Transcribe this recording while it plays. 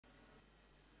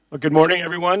Well, good morning,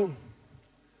 everyone.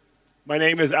 My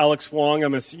name is Alex Wong.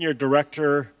 I'm a senior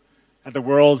director at the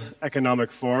World Economic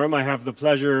Forum. I have the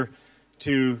pleasure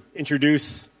to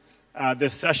introduce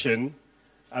this session.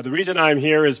 The reason I'm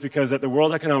here is because at the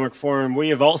World Economic Forum, we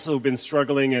have also been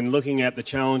struggling and looking at the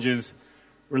challenges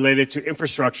related to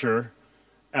infrastructure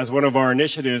as one of our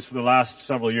initiatives for the last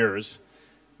several years.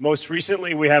 Most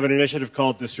recently, we have an initiative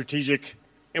called the Strategic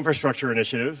Infrastructure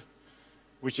Initiative,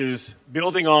 which is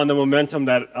building on the momentum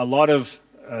that a lot of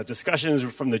discussions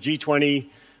from the G20,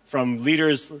 from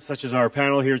leaders such as our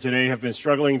panel here today, have been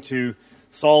struggling to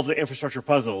solve the infrastructure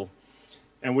puzzle.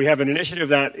 And we have an initiative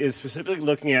that is specifically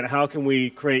looking at how can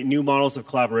we create new models of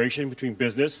collaboration between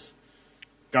business,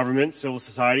 government, civil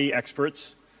society,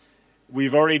 experts.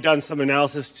 We've already done some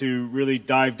analysis to really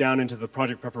dive down into the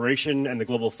project preparation and the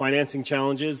global financing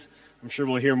challenges. I'm sure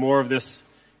we'll hear more of this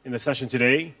in the session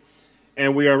today.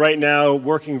 And we are right now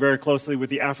working very closely with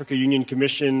the Africa Union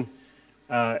Commission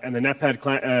and the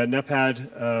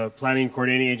NEPAD Planning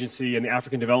Coordinating Agency and the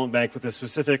African Development Bank with a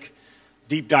specific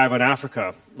deep dive on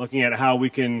Africa, looking at how we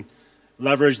can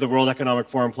leverage the World Economic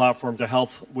Forum platform to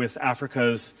help with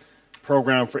Africa's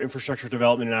program for infrastructure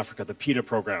development in Africa, the PETA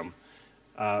program,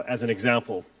 as an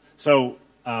example. So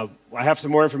I have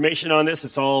some more information on this.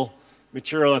 It's all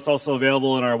material that's also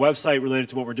available on our website related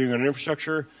to what we're doing on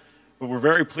infrastructure. But we're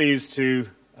very pleased to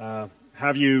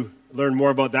have you learn more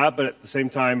about that, but at the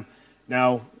same time,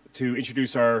 now to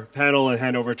introduce our panel and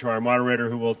hand over to our moderator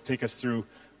who will take us through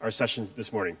our session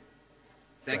this morning.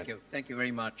 Thank you. Thank you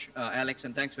very much, Alex,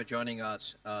 and thanks for joining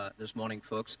us this morning,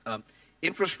 folks.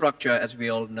 Infrastructure, as we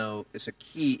all know, is a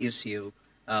key issue,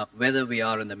 whether we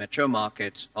are in the mature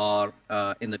markets or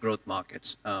in the growth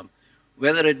markets.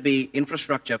 Whether it be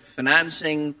infrastructure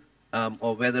financing,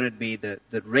 or whether it be the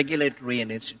regulatory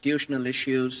and institutional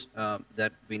issues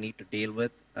that we need to deal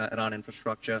with around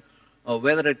infrastructure, or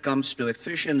whether it comes to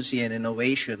efficiency and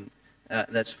innovation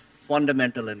that's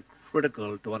fundamental and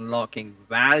critical to unlocking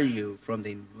value from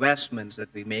the investments that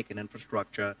we make in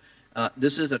infrastructure.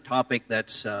 This is a topic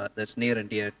that's near and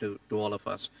dear to all of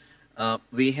us.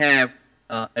 We have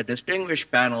a distinguished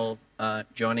panel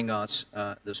joining us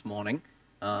this morning.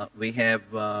 We have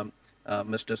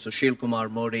Mr. Sushil Kumar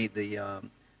Modi, the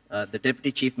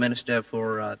Deputy Chief Minister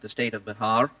for the state of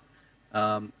Bihar.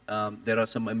 There are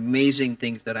some amazing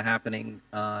things that are happening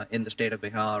in the state of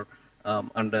Bihar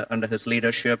under his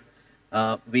leadership.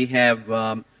 We have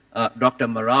Dr.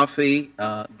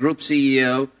 Marafih, Group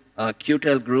CEO,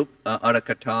 Qtel Group out of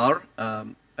Qatar,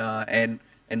 and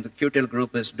the Qtel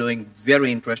Group is doing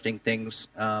very interesting things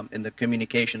in the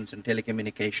communications and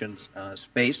telecommunications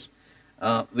space.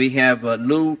 We have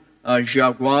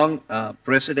Xiaoguang,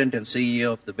 President and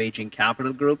CEO of the Beijing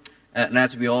Capital Group. And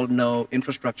as we all know,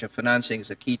 infrastructure financing is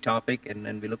a key topic,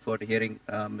 and we look forward to hearing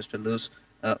Mr. Lu's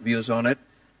views on it.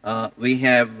 We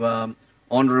have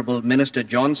Honorable Minister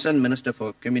Johnson, Minister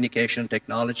for Communication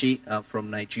Technology from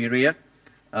Nigeria.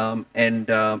 And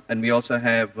we also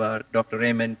have Dr.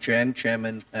 Raymond Chen,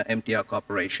 Chairman, MTR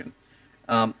Corporation.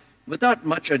 Without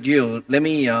much ado, let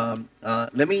me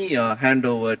hand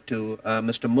over to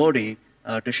Mr. Modi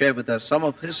to share with us some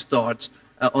of his thoughts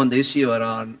on the issue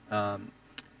around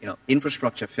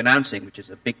infrastructure financing, which is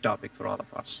a big topic for all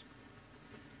of us.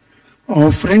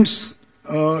 Friends,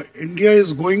 India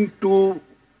is going to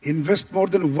invest more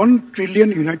than $1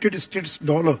 trillion United States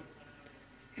dollar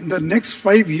in the next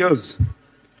 5 years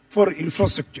for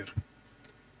infrastructure.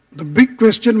 The big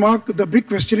question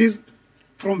is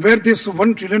from where this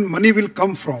 $1 trillion money will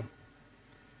come from.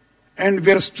 And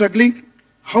we are struggling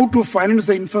how to finance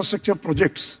the infrastructure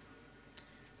projects.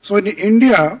 So in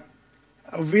India,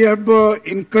 we have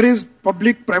encouraged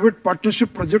public-private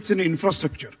partnership projects in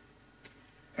infrastructure.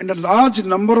 And a large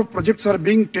number of projects are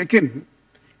being taken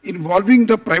involving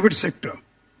the private sector.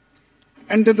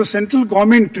 And then the central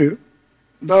government,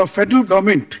 the federal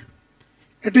government,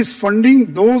 it is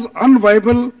funding those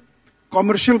unviable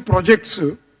commercial projects.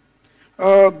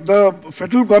 The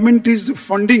federal government is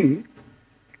funding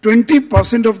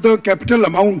 20% of the capital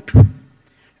amount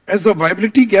as a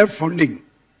viability gap funding.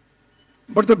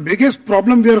 But the biggest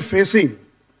problem we are facing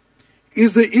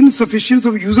is the insufficiency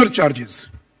of user charges,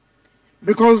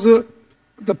 because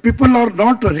the people are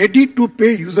not ready to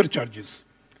pay user charges.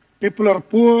 People are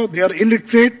poor, they are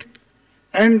illiterate,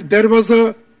 and there was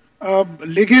a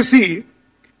legacy,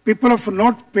 people of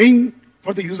not paying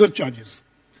for the user charges.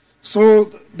 So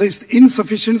there is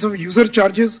insufficiency of user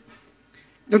charges.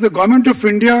 Then the government of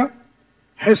India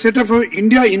has set up an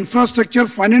India Infrastructure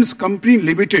Finance Company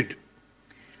Limited.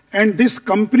 And this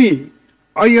company,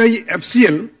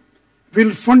 IIFCL,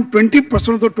 will fund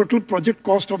 20% of the total project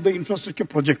cost of the infrastructure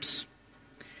projects.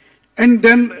 And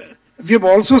then we have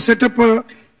also set up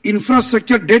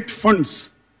infrastructure debt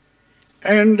funds.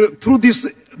 And through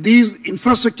these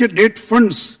infrastructure debt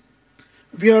funds,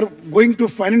 we are going to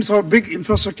finance our big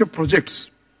infrastructure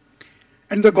projects.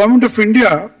 And the government of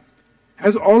India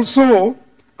has also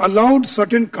allowed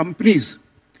certain companies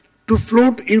to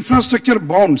float infrastructure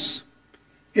bonds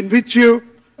in which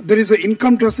there is an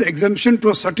income tax exemption to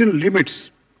a certain limits.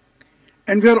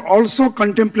 And we are also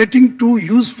contemplating to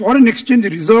use foreign exchange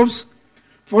reserves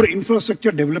for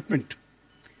infrastructure development.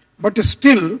 But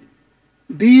still,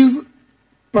 these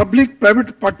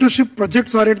public-private partnership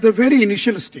projects are at the very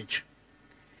initial stage.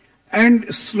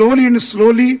 And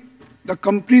slowly, the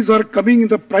companies are coming in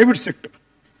the private sector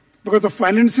because the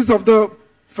finances of the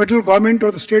federal government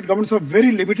or the state governments are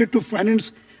very limited to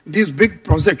finance these big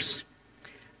projects.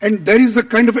 And there is a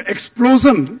kind of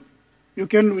explosion, you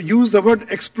can use the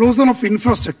word explosion of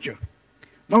infrastructure.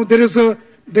 Now there is a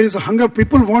hunger.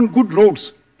 People want good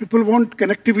roads. People want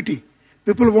connectivity.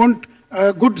 People want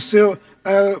good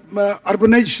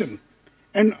urbanization.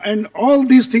 And all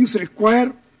these things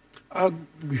require a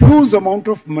huge amount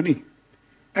of money.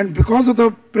 And because of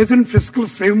the present fiscal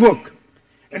framework,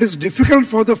 it is difficult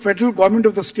for the federal government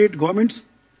or the state governments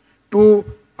to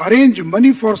arrange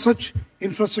money for such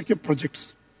infrastructure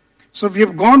projects. So we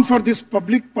have gone for this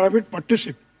public-private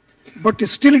partnership, but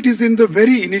still it is in the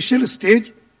very initial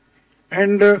stage.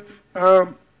 And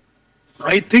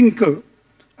I think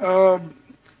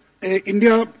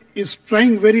India is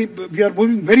trying we are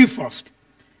moving very fast.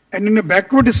 And in a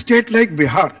backward state like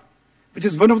Bihar, which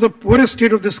is one of the poorest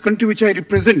states of this country which I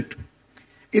represent,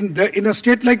 in a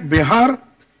state like Bihar,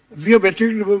 we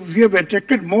have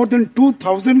attracted more than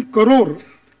 2,000 crore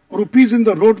rupees in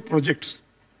the road projects.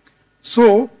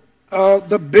 So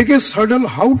the biggest hurdle,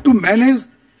 how to manage,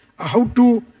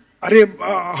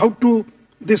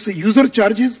 this user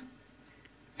charges,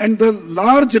 and the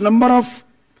large number of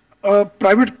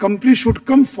private companies should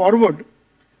come forward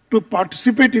to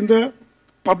participate in the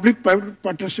public-private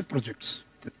partnership projects.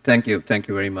 Thank you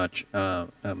very much,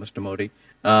 Mr. Modi.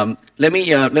 Let me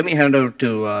hand over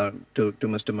to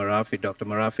Mr. Marafih, Dr.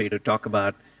 Marafih, to talk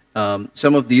about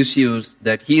some of the issues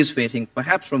that he is facing,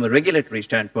 perhaps from a regulatory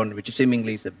standpoint, which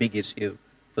seemingly is a big issue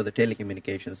for the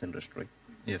telecommunications industry.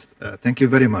 Yes, thank you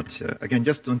very much. Again,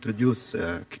 just to introduce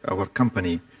our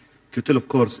company, Qtel, of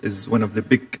course, is one of the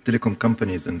big telecom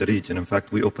companies in the region. In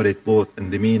fact, we operate both in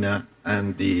the MENA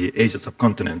and the Asia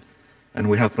subcontinent. And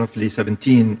we have roughly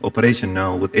 17 operations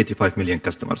now with 85 million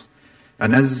customers.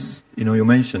 And as you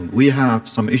mentioned, we have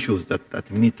some issues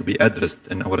that need to be addressed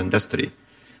in our industry.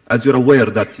 As you're aware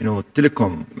that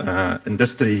telecom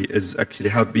industry is actually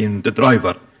have been the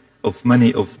driver of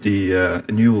many of the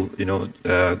new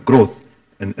growth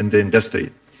in the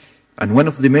industry. And one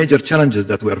of the major challenges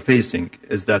that we are facing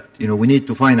is that we need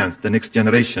to finance the next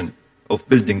generation of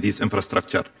building this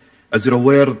infrastructure. As you're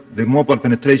aware, the mobile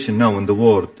penetration now in the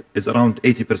world is around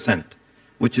 80%,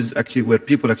 which is actually where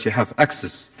people actually have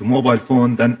access to mobile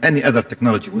phone than any other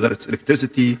technology, whether it's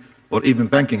electricity or even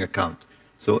banking account.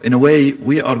 So in a way,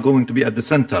 we are going to be at the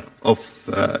center of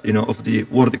the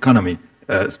world economy,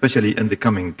 especially in the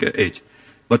coming age.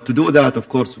 But to do that, of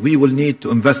course, we will need to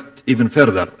invest even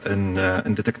further in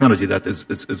the technology that is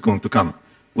going to come,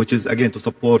 which is, again, to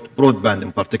support broadband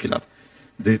in particular.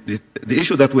 The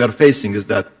issue that we are facing is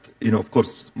that, of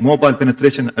course, mobile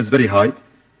penetration is very high.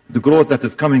 The growth that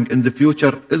is coming in the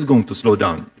future is going to slow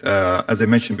down, as I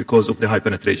mentioned, because of the high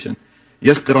penetration.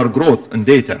 Yes, there are growth in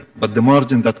data, but the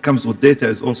margin that comes with data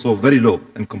is also very low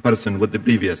in comparison with the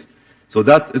previous. So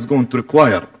that is going to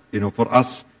require, for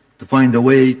us to find a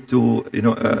way to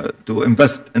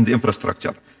invest in the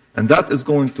infrastructure. And that is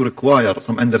going to require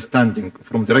some understanding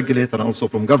from the regulator and also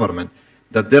from government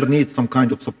that there needs some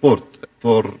kind of support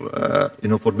for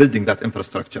building that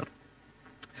infrastructure.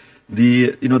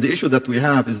 The issue that we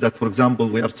have is that, for example,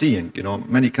 we are seeing,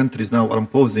 many countries now are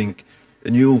imposing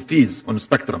new fees on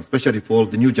spectrum, especially for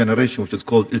the new generation, which is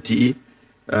called LTE,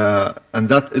 and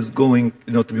that is going,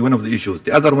 to be one of the issues.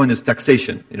 The other one is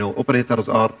taxation. Operators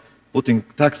are putting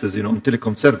taxes, on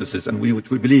telecom services, and which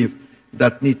we believe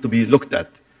that need to be looked at.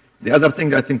 The other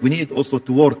thing I think we need also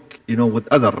to work, with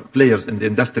other players in the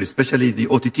industry, especially the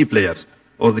OTT players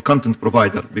or the content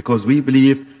provider, because we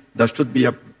believe there should be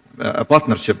a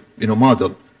partnership,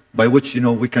 model by which,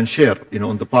 we can share,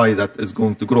 on the pie that is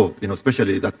going to grow,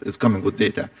 especially that is coming with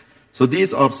data. So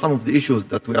these are some of the issues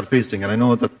that we are facing, and I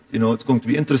know that, it's going to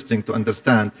be interesting to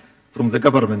understand from the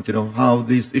government, how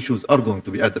these issues are going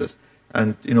to be addressed.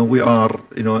 And, we are,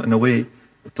 in a way,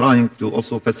 trying to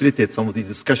also facilitate some of these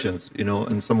discussions,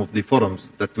 in some of the forums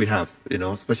that we have,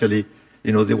 especially,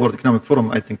 the World Economic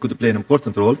Forum, I think, could play an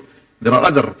important role. there are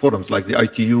other forums like the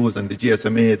ITUs and the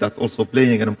GSMA that also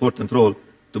playing an important role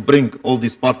to bring all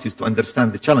these parties to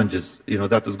understand the challenges,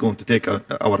 that is going to take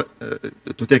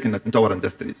into our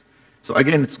industries. So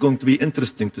again, it's going to be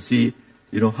interesting to see,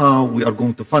 how we are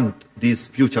going to fund these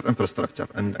future infrastructure.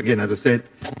 And again, as I said,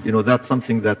 that's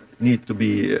something that need to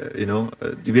be,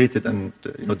 debated and,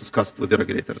 discussed with the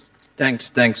regulators. Thanks,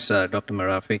 Dr.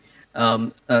 Marafih.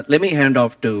 Let me hand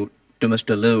off to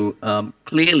Mr. Liu.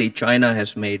 Clearly, China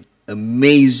has made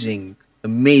amazing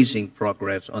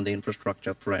progress on the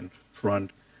infrastructure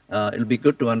front. It'll be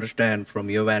good to understand from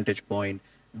your vantage point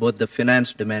both the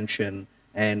finance dimension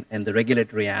and the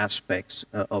regulatory aspects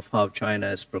of how China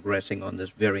is progressing on this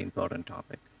very important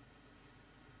topic.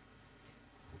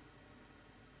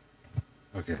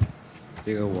 OK，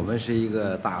 这个我们是一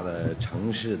个大的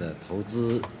城市的投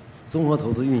资。综合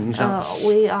投资运营商，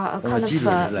 we are kind of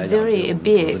a very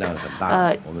big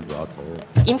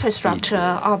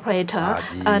infrastructure operator,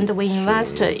 and we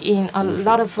invest in a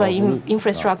lot of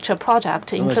infrastructure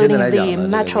projects, including the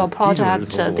metro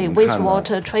project, the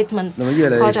wastewater treatment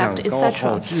project,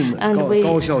 etc. And we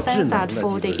think that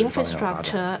for the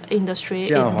infrastructure industry,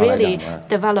 it really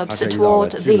develops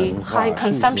toward the high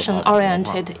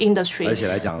consumption-oriented industry.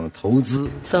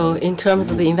 So in terms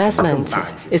of the investment,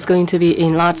 it's going to be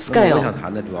in large scale.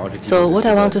 So what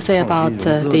I want to say about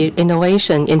the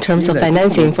innovation in terms of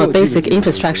financing for basic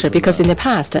infrastructure, because in the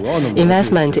past,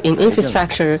 investment in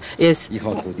infrastructure is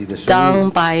done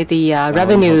by the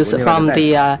revenues from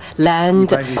the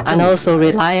land and also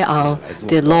rely on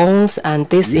the loans, and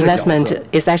this investment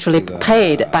is actually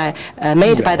made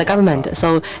by the government.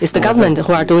 So it's the government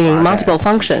who are doing multiple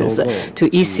functions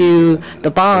to issue the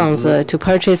bonds, to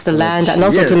purchase the land, and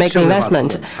also to make the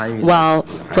investment. While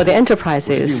for the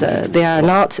enterprises, they are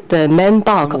not the main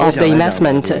bulk of the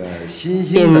investment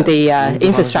in the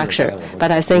infrastructure.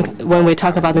 But I think when we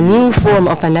talk about the new form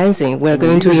of financing, we're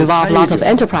going to involve a lot of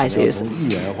enterprises.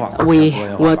 We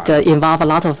would involve a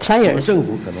lot of players.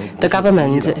 The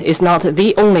government is not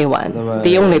the only one,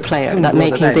 the only player that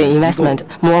making the investment.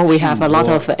 More, we have a lot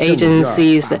of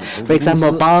agencies, for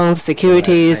example, bonds,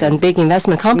 securities, and big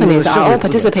investment companies are all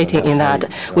participating in that.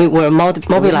 We will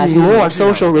mobilize more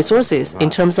social resources in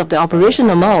terms of the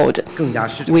operational mode.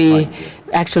 We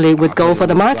actually would go for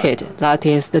the market, that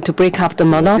is, to break up the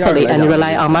monopoly and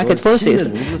rely on market forces.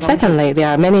 Secondly, there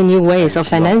are many new ways of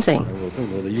financing.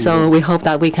 So we hope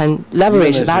that we can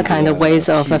leverage that kind of ways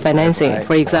of financing,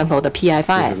 for example, the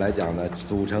PI5,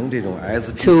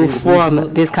 to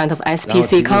form this kind of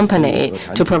SPC company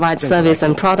to provide service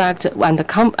and product, and the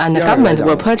government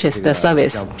will purchase the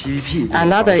service.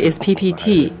 Another is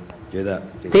PPT.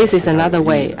 This is another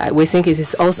way. We think it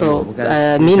is also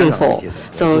meaningful.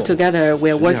 So together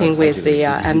we're working with the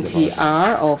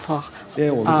MTR of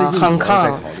Hong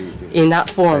Kong in that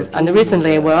form. And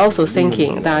recently we're also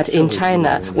thinking that in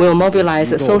China we'll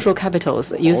mobilize social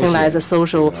capitals using as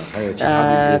social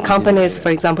companies, for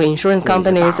example, insurance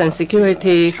companies and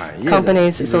security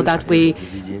companies, so that we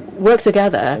work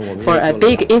together for a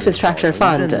big infrastructure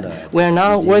fund. We're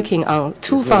now working on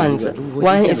two funds.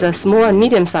 One is a small and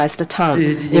medium-sized town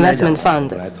investment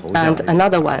fund, and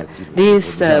another one.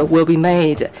 These will be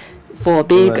made for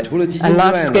big and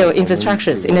large-scale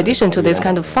infrastructures. In addition to this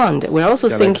kind of fund, we're also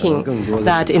thinking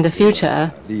that in the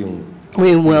future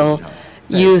we will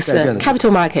use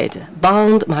capital market,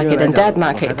 bond market, and debt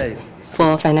market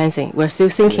for financing. We're still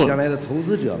thinking.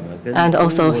 And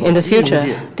also in the future,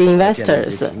 the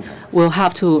investors will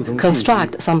have to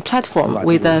construct some platform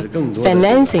with a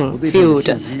financing field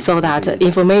so that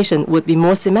information would be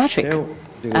more symmetric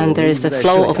and there is a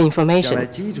flow of information.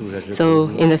 So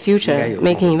in the future,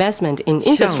 making investment in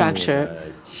infrastructure,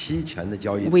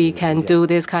 we can do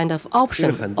this kind of option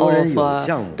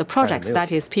of the projects.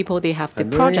 That is, people, they have the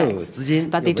projects,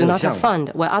 but they do not have fund,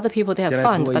 while other people, they have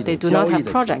fund, but they do not have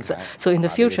projects. So in the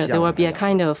future, there will be a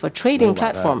kind of a trading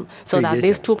platform so that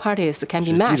these two parties can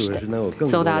be matched,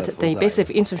 so that the basic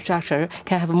infrastructure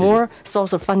can have more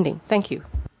source of funding. Thank you.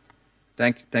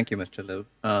 Thank you, Mr. Liu.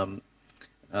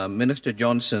 Minister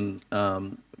Johnson,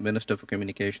 Minister for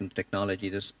Communications Technology,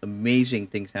 there's amazing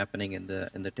things happening in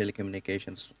the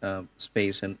telecommunications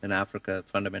space in Africa,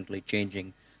 fundamentally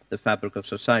changing the fabric of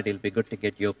society. It'll be good to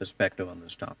get your perspective on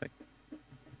this topic.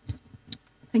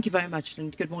 Thank you very much,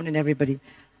 and good morning, everybody.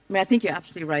 I mean, I think you're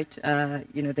absolutely right.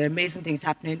 There are amazing things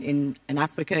happening in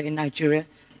Africa, in Nigeria,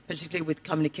 particularly with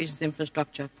communications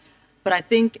infrastructure. But I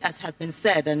think, as has been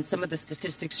said, and some of the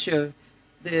statistics show,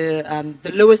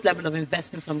 the lowest level of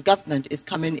investment from government is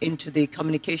coming into the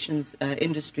communications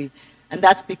industry. And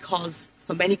that's because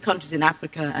for many countries in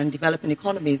Africa and developing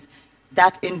economies,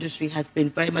 that industry has been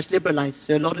very much liberalized.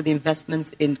 So a lot of the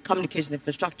investments in communication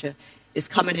infrastructure is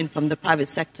coming in from the private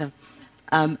sector.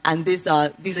 And these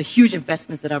are huge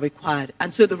investments that are required.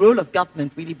 And so the role of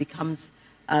government really becomes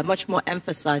much more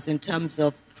emphasized in terms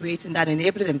of creating that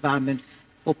enabling environment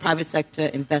for private sector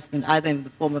investment, either in the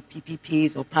form of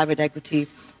PPPs or private equity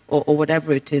or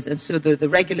whatever it is. And so the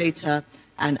regulator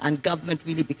and government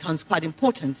really becomes quite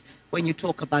important when you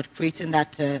talk about creating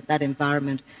that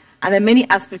environment. And there are many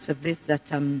aspects of this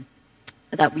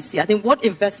that we see. I think what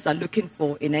investors are looking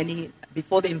for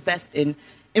before they invest in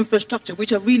infrastructure,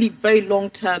 which are really very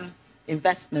long-term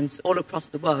investments all across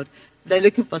the world, they're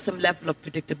looking for some level of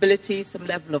predictability, some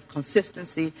level of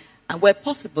consistency, and where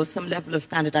possible, some level of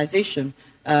standardization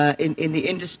in the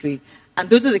industry. And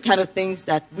those are the kind of things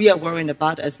that we are worrying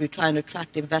about as we try and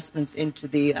attract investments into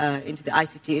the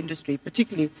ICT industry,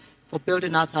 particularly for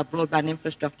building out our broadband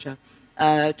infrastructure.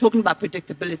 Talking about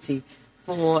predictability,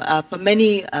 for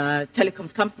many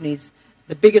telecoms companies,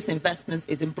 the biggest investments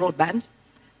is in broadband.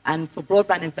 And for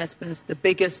broadband investments, the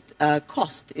biggest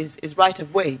cost is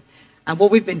right-of-way. And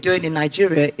what we've been doing in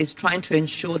Nigeria is trying to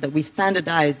ensure that we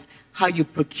standardize how you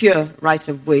procure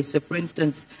right-of-way. So, for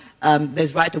instance,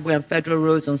 there's right-of-way on federal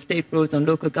roads, on state roads, on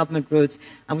local government roads.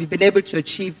 And we've been able to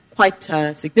achieve quite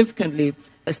significantly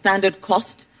a standard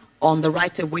cost on the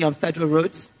right-of-way on federal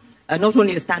roads. Not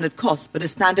only a standard cost, but a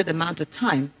standard amount of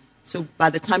time. So by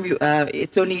the time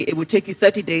it would take you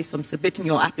 30 days from submitting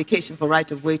your application for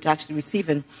right-of-way to actually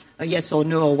receiving a yes or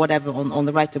no or whatever on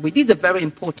the right-of-way. These are very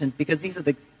important because these are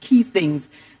the key things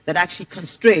that actually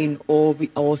constrain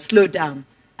or slow down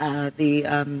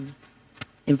the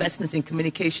investments in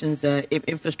communications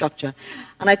infrastructure.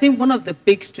 And I think one of the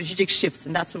big strategic shifts,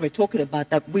 and that's what we're talking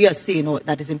about, that we are seeing or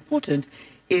that is important,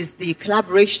 is the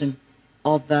collaboration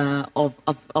of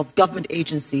government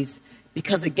agencies.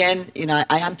 Because again,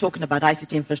 I am talking about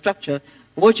ICT infrastructure.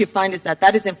 But what you find is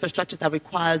that is infrastructure that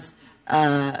requires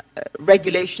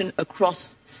regulation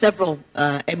across several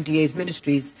MDAs,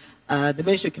 ministries. The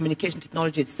Ministry of Communication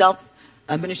Technology itself,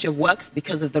 Ministry of Works,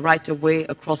 because of the right-of-way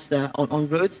across on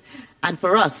roads. And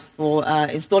for us, for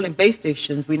installing base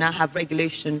stations, we now have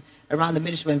regulation around the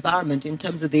Ministry of Environment in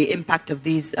terms of the impact of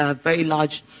these very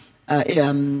large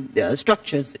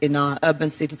structures in our urban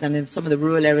cities and in some of the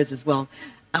rural areas as well.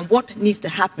 And what needs to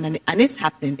happen, and is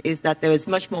happening, is that there is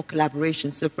much more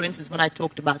collaboration. So, for instance, when I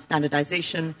talked about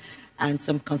standardization and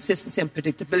some consistency and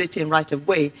predictability and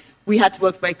right-of-way, we had to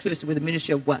work very closely with the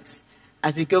Ministry of Works.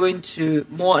 As we go into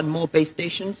more and more base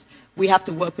stations, we have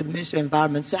to work with the Ministry of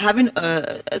Environment. So having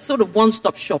a sort of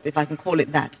one-stop shop, if I can call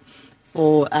it that,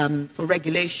 for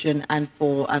regulation and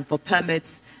for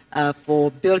permits,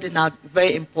 for building out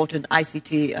very important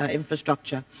ICT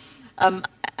infrastructure.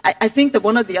 I think that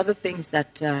one of the other things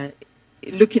that,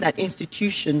 looking at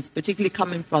institutions, particularly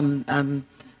coming from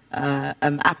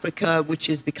Africa, which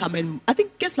is becoming, I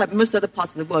think, guess like most other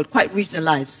parts of the world, quite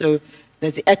regionalized. So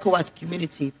there's the ECOWAS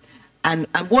community. And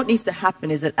what needs to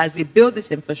happen is that as we build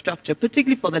this infrastructure,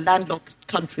 particularly for the landlocked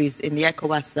countries in the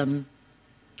ECOWAS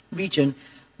region,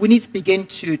 we need to begin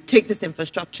to take this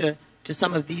infrastructure to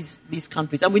some of these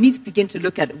countries. And we need to begin to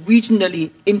look at regionally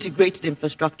integrated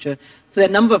infrastructure. So there are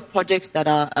a number of projects that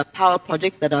are power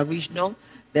projects that are regional.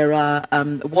 There are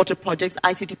water projects,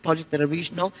 ICT projects that are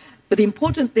regional. But the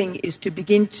important thing is to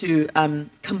begin to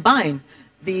combine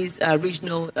these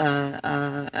regional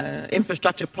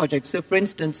infrastructure projects. So, for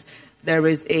instance, there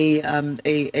is a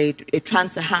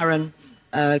trans-Saharan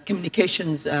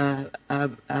communications.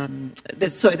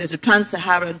 There's a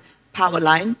trans-Saharan power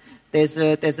line. There's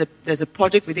a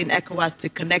project within ECOWAS to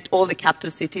connect all the capital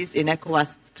cities in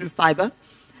ECOWAS through fiber.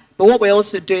 But what we're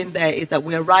also doing there is that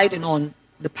we're riding on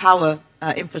the power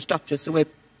infrastructure. So we're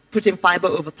putting fiber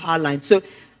over power lines. So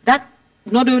that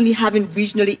not only having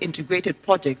regionally integrated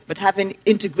projects, but having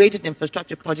integrated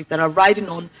infrastructure projects that are riding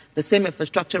on the same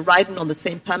infrastructure, riding on the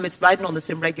same permits, riding on the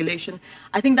same regulation.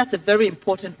 I think that's a very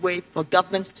important way for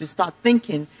governments to start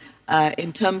thinking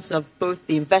in terms of both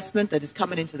the investment that is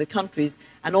coming into the countries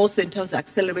and also in terms of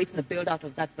accelerating the build-out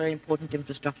of that very important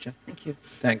infrastructure. Thank you.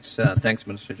 Thanks,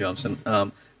 Minister Johnson.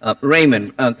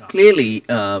 Raymond, clearly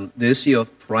the issue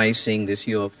of pricing, the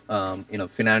issue of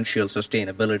financial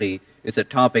sustainability is a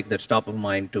topic that's top of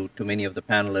mind to many of the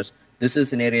panelists. This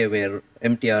is an area where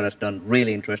MTR has done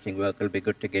really interesting work. It'll be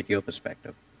good to get your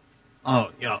perspective.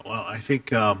 Oh, yeah, well, I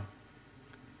think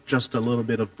just a little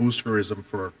bit of boosterism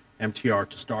for MTR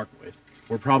to start with.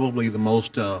 We're probably the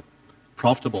most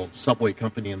profitable subway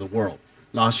company in the world.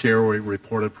 Last year, we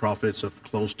reported profits of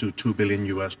close to $2 billion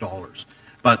US.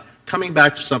 But coming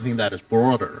back to something that is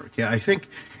broader, okay, I think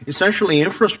essentially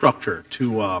infrastructure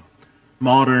to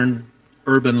modern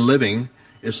urban living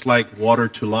is like water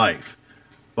to life.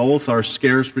 Both are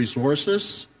scarce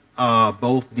resources,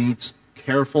 both need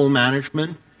careful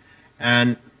management,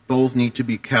 and both need to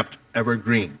be kept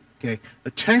evergreen. Okay?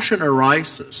 The tension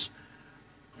arises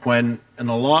when in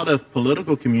a lot of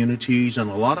political communities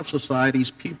and a lot of societies,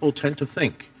 people tend to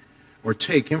think or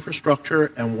take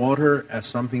infrastructure and water as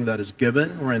something that is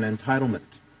given or an entitlement.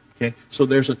 Okay? So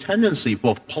there's a tendency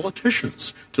for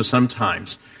politicians to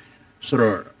sometimes sort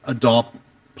of adopt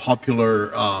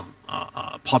popular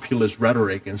populist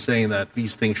rhetoric and saying that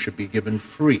these things should be given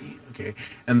free. Okay?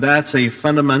 And that's a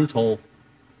fundamental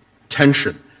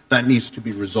tension that needs to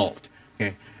be resolved.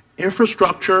 Okay?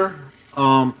 Infrastructure,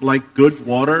 like good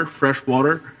water, fresh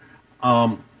water,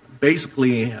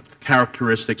 basically have the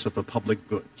characteristics of the public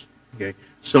goods. Okay?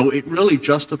 So it really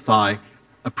justifies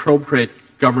appropriate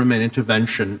government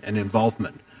intervention and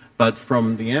involvement. But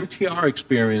from the MTR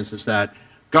experience is that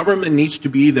government needs to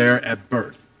be there at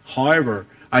birth. However,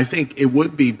 I think it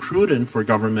would be prudent for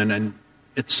government and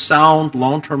its sound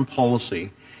long-term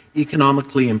policy,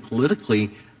 economically and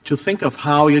politically, to think of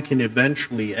how you can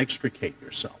eventually extricate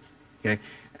yourself. Okay?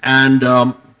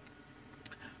 And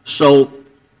so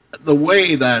the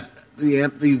way that the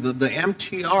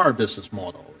MTR business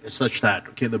model is such that,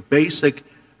 okay, the basic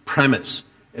premise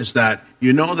is that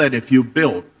you know that if you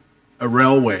build a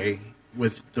railway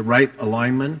with the right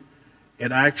alignment,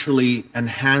 it actually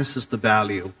enhances the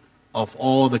value of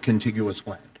all the contiguous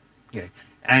land. Okay?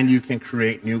 And you can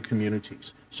create new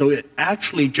communities. So it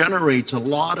actually generates a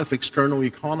lot of external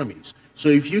economies. So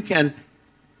if you can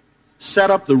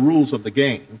set up the rules of the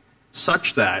game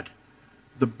such that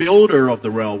the builder of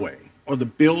the railway or the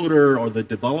builder or the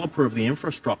developer of the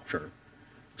infrastructure,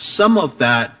 some of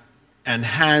that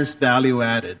enhanced value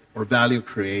added or value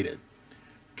created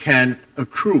can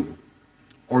accrue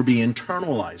or be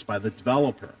internalized by the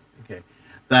developer. Okay?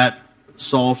 That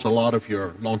solves a lot of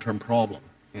your long-term problem.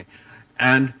 Okay?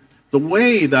 And the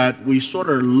way that we sort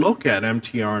of look at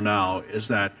MTR now is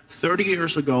that 30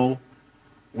 years ago,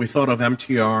 we thought of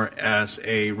MTR as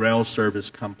a rail service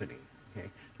company. Okay?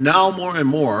 Now, more and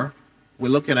more, we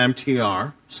look at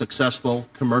MTR, successful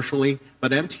commercially,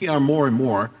 but MTR more and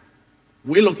more,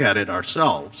 we look at it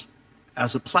ourselves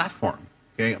as a platform.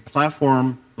 Okay? A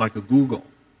platform like a Google,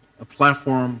 a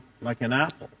platform like an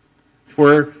Apple,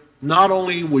 where not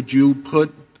only would you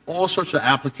put all sorts of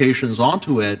applications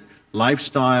onto it,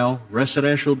 lifestyle,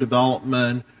 residential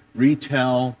development,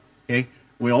 retail. Okay?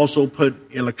 We also put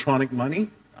electronic money,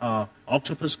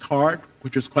 Octopus Card,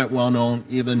 which is quite well known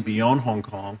even beyond Hong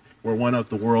Kong. We're one of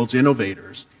the world's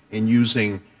innovators in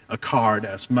using a card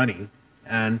as money.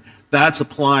 And that's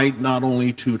applied not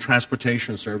only to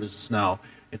transportation services now,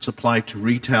 it's applied to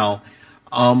retail.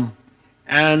 And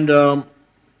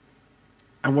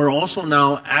we're also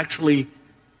now actually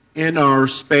in our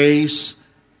space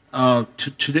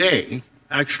today,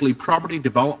 actually property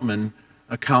development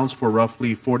accounts for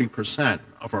roughly 40%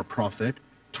 of our profit,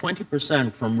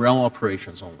 20% from rail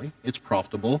operations only, it's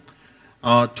profitable,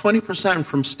 20%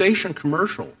 from station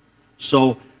commercial.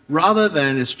 So rather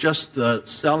than it's just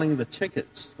selling the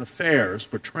tickets, the fares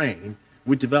for train,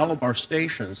 we develop our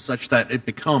stations such that it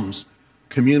becomes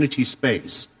community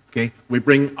space. Okay? We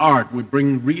bring art, we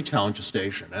bring retail into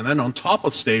station. And then on top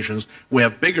of stations, we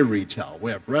have bigger retail,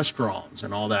 we have restaurants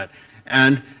and all that.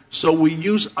 And so we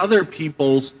use other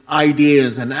people's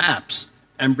ideas and apps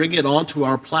and bring it onto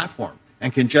our platform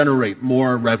and can generate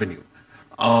more revenue.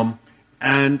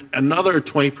 And another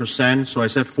 20%, so I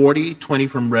said 40, 20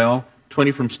 from rail,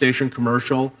 20 from station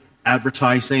commercial,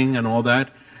 advertising and all that.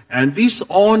 And these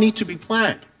all need to be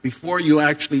planned before you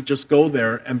actually just go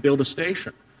there and build a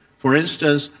station. For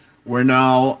instance, we're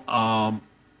now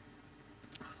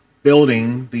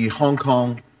building the Hong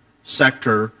Kong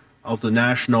sector of the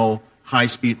national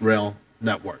high-speed rail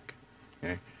network.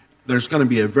 Okay? There's going to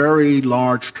be a very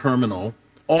large terminal,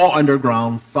 all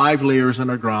underground, 5 layers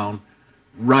underground,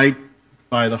 right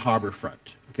by the harbor front,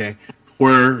 okay,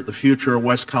 where the future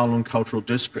West Kowloon Cultural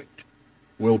District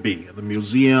will be, the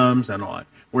museums and all that.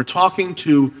 We're talking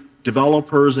to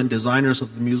developers and designers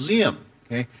of the museum.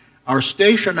 Okay? Our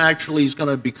station actually is going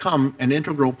to become an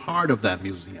integral part of that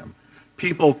museum.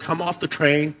 People come off the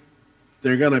train,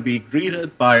 they're going to be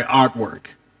greeted by artwork.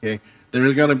 Okay? There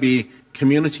are going to be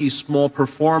community small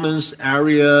performance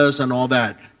areas and all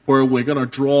that, where we're going to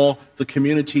draw the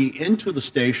community into the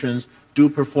stations, do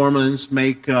performance,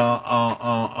 make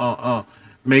your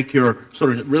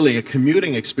sort of really a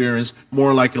commuting experience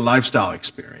more like a lifestyle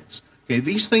experience. Okay,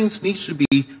 these things need to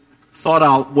be thought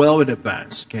out well in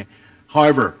advance. Okay,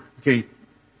 however, okay,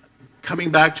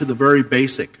 coming back to the very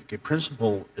basic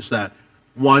principle is that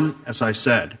one, as I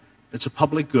said, It's a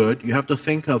public good. You have to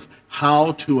think of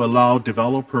how to allow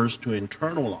developers to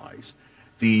internalize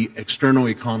the external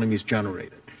economies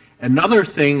generated. Another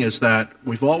thing is that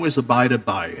we've always abided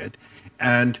by it,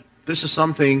 and this is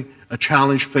something, a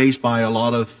challenge faced by a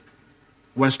lot of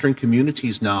Western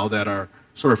communities now that are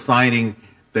sort of finding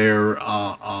their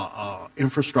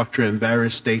infrastructure in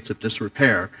various states of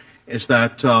disrepair, is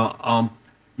that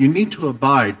you need to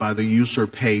abide by the user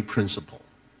pay principle.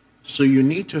 So you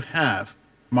need to have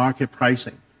market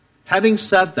pricing. Having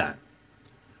said that,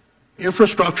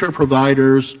 infrastructure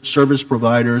providers, service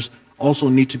providers also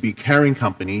need to be caring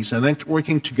companies, and then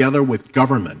working together with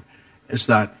government is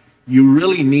that you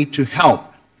really need to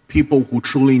help people who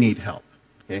truly need help.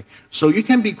 Okay? So you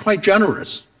can be quite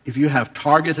generous if you have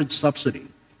targeted subsidy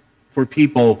for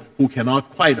people who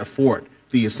cannot quite afford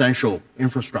the essential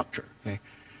infrastructure. Okay?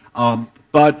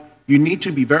 But you need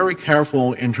to be very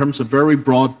careful in terms of very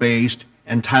broad-based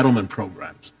entitlement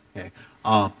programs. Okay?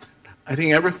 I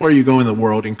think everywhere you go in the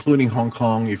world, including Hong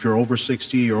Kong, if you're over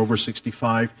 60 or over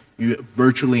 65, you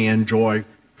virtually enjoy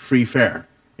free fare.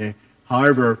 Okay?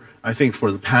 However, I think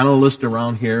for the panelists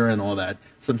around here and all that,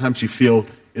 sometimes you feel,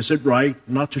 is it right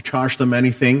not to charge them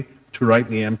anything to write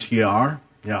the MTR?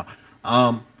 Yeah.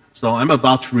 So I'm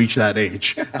about to reach that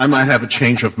age. I might have a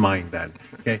change of mind then.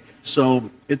 Okay? So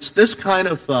it's this kind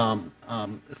of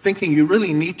thinking. You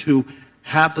really need to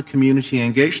have the community,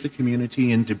 engage the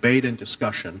community in debate and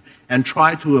discussion, and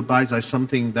try to abide by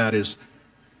something that is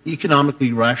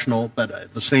economically rational, but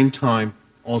at the same time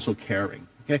also caring.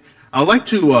 Okay? I'd like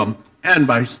to end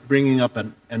by bringing up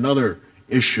another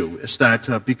issue, is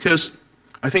that because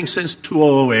I think since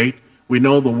 2008, we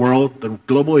know the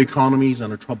global economy is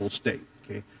in a troubled state.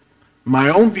 Okay? My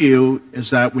own view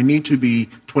is that we need to be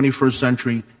 21st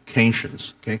century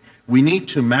Keynesians. Okay? We need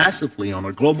to massively, on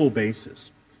a global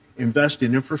basis, invest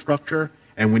in infrastructure,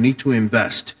 and we need to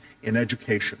invest in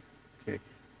education. Okay?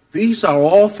 These are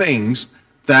all things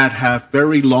that have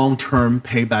very long-term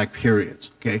payback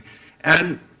periods. Okay?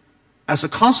 And as a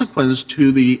consequence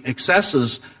to the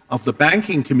excesses of the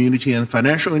banking community and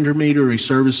financial intermediary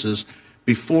services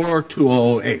before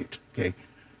 2008, okay,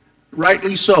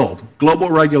 rightly so, global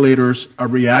regulators are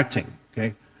reacting.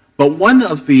 Okay? But one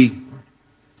of the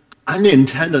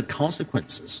unintended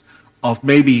consequences of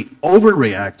maybe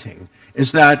overreacting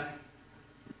is that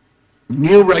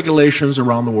new regulations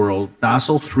around the world,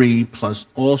 Basel III plus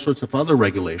all sorts of other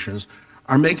regulations,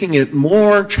 are making it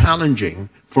more challenging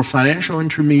for financial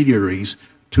intermediaries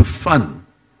to fund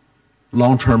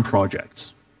long-term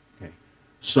projects. Okay?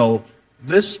 So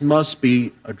this must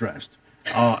be addressed,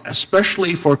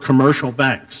 especially for commercial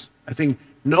banks. I think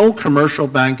no commercial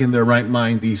bank in their right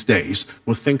mind these days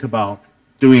will think about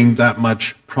doing that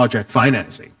much project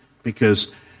financing, because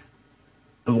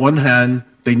on the one hand,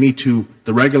 the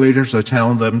regulators are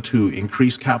telling them to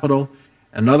increase capital.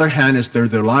 Another hand is their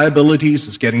liabilities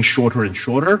is getting shorter and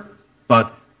shorter.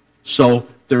 But so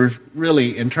they're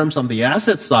really, in terms of the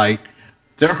asset side,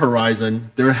 they're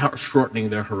shortening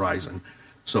their horizon.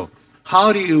 So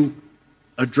how do you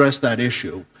address that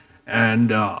issue and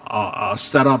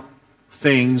set up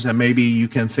things, and maybe you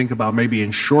can think about maybe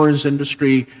insurance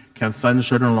industry can fund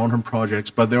certain long-term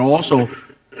projects, but they're also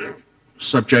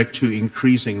subject to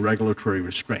increasing regulatory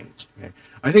restraints. Okay?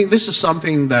 I think this is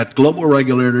something that global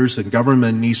regulators and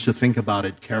government needs to think about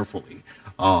it carefully.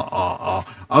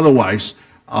 Otherwise,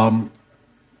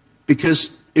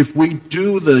 because if we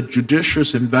do the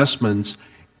judicious investments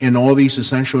in all these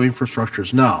essential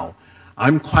infrastructures now,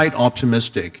 I'm quite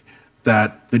optimistic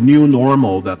that the new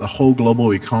normal that the whole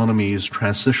global economy is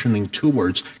transitioning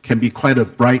towards can be quite a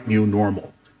bright new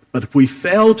normal. But if we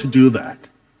fail to do that,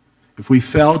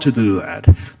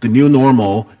 the new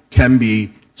normal can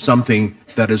be something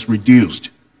that is reduced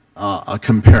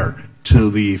compared to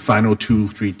the final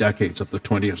 2-3 decades of the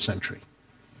 20th century.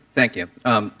 Thank you.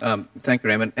 Thank you,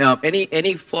 Raymond.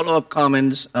 Any follow-up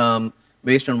comments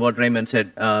based on what Raymond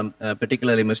said,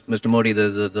 particularly Mr. Modi,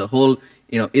 the whole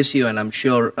issue, and I'm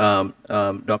sure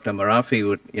Dr. Marafih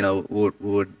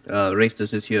would raise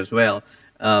this issue as well.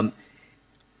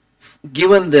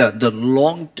 Given the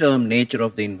long-term nature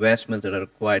of the investments that are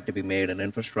required to be made in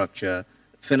infrastructure,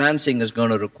 financing is going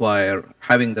to require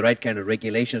having the right kind of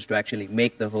regulations to actually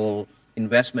make the whole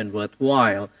investment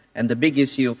worthwhile. And the big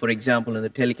issue, for example, in the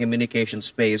telecommunication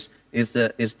space is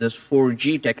this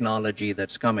 4G technology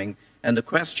that's coming. And the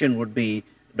question would be,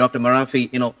 Dr. Marafih,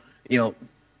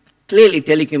 clearly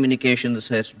telecommunications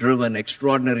has driven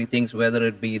extraordinary things, whether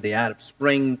it be the Arab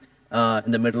Spring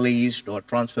in the Middle East, or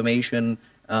transformation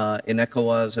in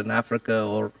ECOWAS in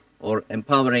Africa, or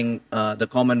empowering the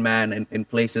common man in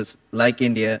places like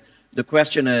India. The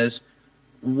question is,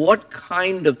 what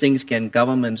kind of things can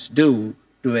governments do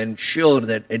to ensure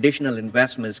that additional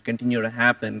investments continue to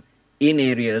happen in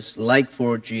areas like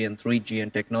 4G and 3G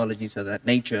and technologies of that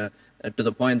nature, to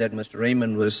the point that Mr.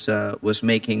 Raymond was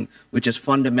making, which is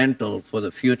fundamental for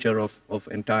the future of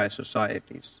entire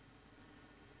societies?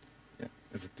 Yeah.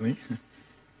 Is it to me?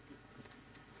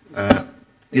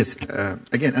 Yes.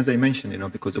 Again, as I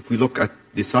mentioned, because if we look at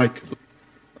the cycle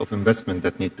of investment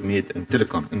that need to meet in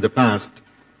telecom, in the past,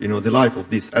 the life of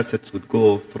these assets would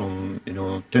go from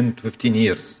 10 to 15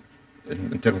 years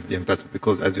in terms of the investment,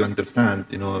 because as you understand,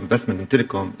 investment in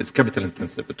telecom is capital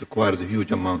intensive. It requires a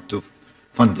huge amount of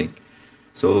funding.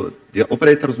 So the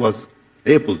operators was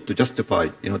able to justify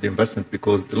the investment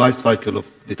because the life cycle of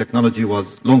the technology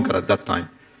was longer at that time.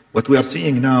 What we are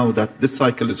seeing now that this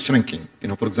cycle is shrinking.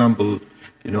 For example,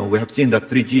 we have seen that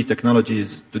 3G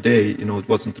technologies today, it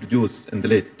was introduced in the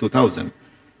late 2000,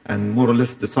 and more or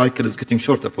less the cycle is getting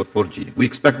shorter for 4G. We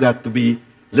expect that to be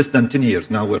less than 10 years.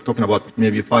 Now we're talking about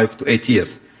maybe 5 to 8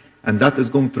 years. And that is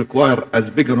going to require as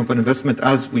big of an investment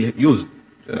as we used,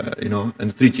 in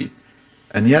 3G.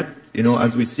 And yet,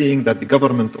 as we're seeing that the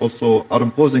government also are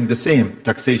imposing the same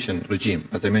taxation regime,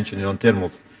 as I mentioned, in terms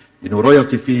of,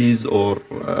 royalty fees or,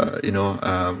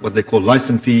 what they call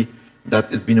license fee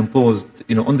that is being imposed,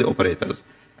 on the operators.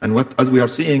 And as we are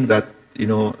seeing that,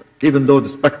 even though the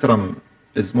spectrum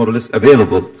is more or less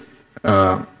available,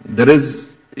 there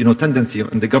is, tendency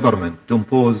in the government to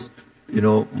impose,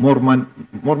 more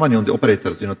money on the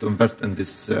operators, to invest in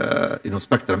this,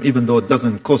 spectrum, even though it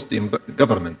doesn't cost the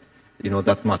government,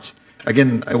 that much.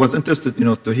 Again, I was interested,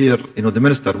 to hear, the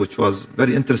minister, which was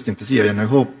very interesting to see, and I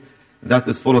hope that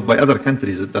is followed by other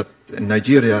countries, that in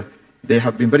Nigeria, they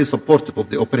have been very supportive of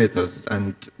the operators,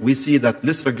 and we see that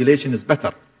less regulation is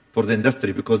better for the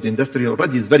industry because the industry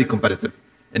already is very competitive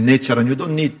in nature, and you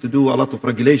don't need to do a lot of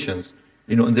regulations,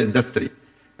 in the industry.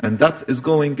 And that is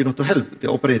going, to help the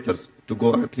operators to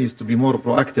go at least to be more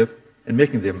proactive in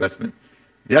making the investment.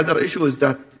 The other issue is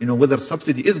that, whether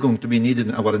subsidy is going to be needed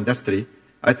in our industry.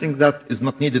 I think that is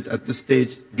not needed at this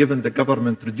stage, given the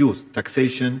government reduced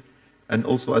taxation, and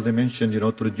also, as I mentioned,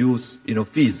 to reduce,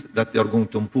 fees that they are going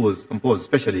to impose,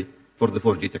 especially for the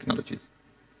 4G technologies.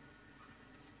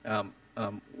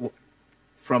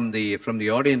 From the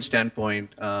audience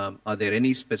standpoint, are there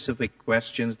any specific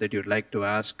questions that you'd like to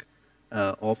ask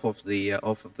off of the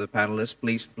panelists?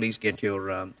 Please get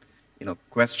your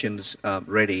questions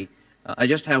ready. I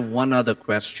just have one other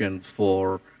question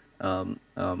for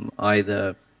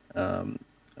either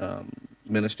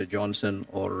Minister Johnson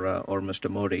or Mr.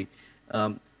 Modi.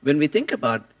 When we think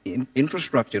about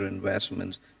infrastructure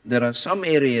investments, there are some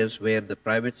areas where the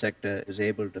private sector is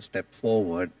able to step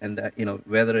forward, and that,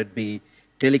 whether it be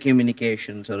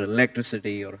telecommunications or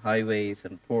electricity or highways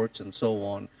and ports and so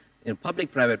on,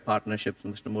 public-private partnerships,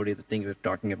 Mr. Modi, the thing we're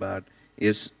talking about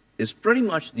is pretty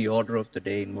much the order of the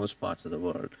day in most parts of the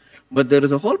world. But there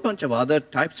is a whole bunch of other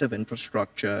types of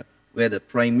infrastructure where the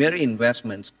primary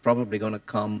investment's probably going to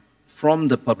come from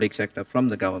the public sector, from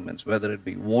the governments, whether it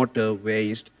be water,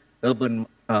 waste, urban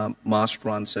mass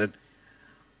transit.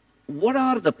 What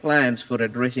are the plans for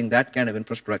addressing that kind of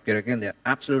infrastructure? Again, they're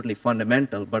absolutely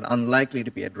fundamental, but unlikely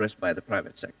to be addressed by the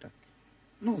private sector.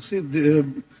 No, see,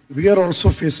 we are also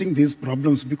facing these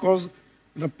problems because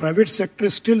the private sector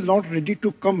is still not ready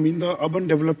to come in the urban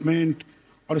development,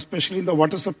 or especially in the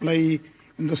water supply,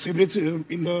 in the sewerage,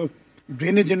 in the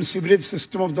drainage and sewerage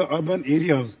system of the urban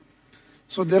areas.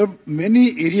 So there are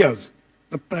many areas.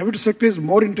 The private sector is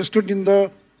more interested in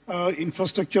the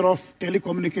infrastructure of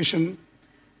telecommunication.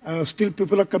 Still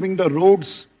people are coming the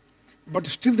roads, but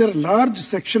still there are large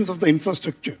sections of the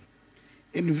infrastructure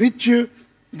in which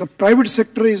the private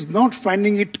sector is not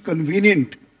finding it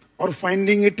convenient or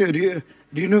finding it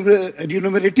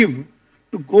remunerative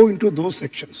to go into those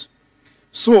sections.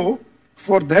 So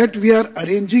for that we are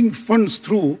arranging funds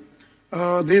through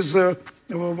this,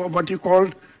 what you call,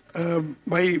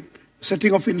 by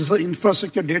setting of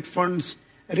infrastructure debt funds,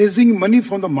 raising money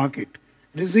from the market,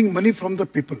 raising money from the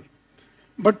people.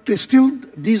 But still,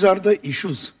 these are the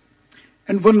issues.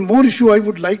 And one more issue I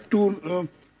would like to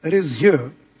raise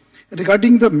here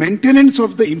regarding the maintenance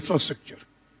of the infrastructure.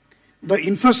 The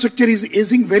infrastructure is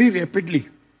aging very rapidly.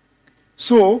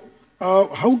 So,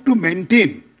 how to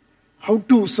maintain, how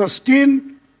to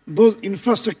sustain those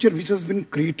infrastructure which has been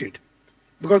created?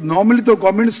 Because normally the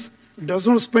government does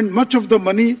not spend much of the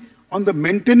money on the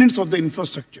maintenance of the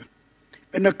infrastructure.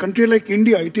 In a country like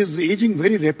India, it is aging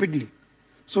very rapidly.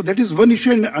 So that is one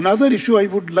issue. And another issue I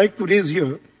would like to raise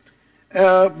here,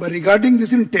 regarding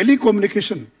this in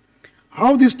telecommunication,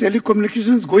 how this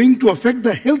telecommunication is going to affect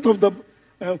the health of the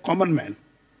common man.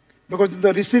 Because in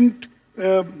the recent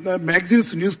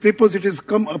magazines, newspapers, it has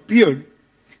appeared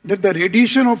that the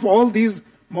radiation of all these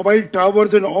mobile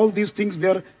towers and all these things, they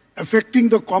are affecting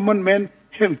the common man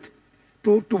health.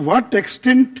 To what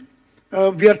extent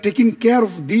we are taking care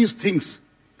of these things?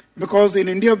 Because in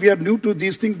India we are new to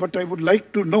these things, but I would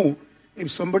like to know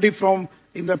if somebody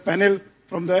in the panel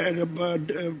from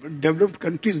the developed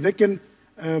countries, they can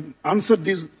answer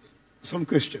some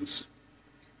questions.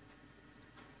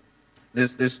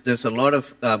 There's a lot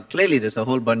of, clearly there's a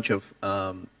whole bunch of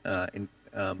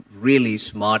really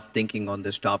smart thinking on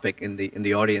this topic in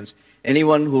the audience.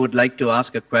 Anyone who would like to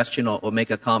ask a question or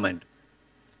make a comment?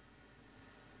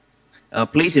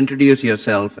 Please introduce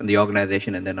yourself and the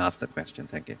organization and then ask the question.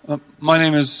 Thank you. My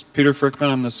name is Peter Frickman.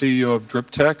 I'm the CEO of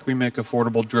Drip Tech. We make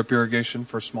affordable drip irrigation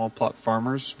for small plot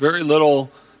farmers. Very little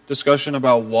discussion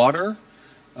about water,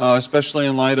 especially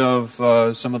in light of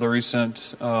some of the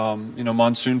recent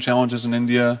monsoon challenges in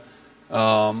India.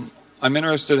 I'm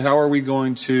interested, how are we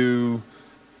going to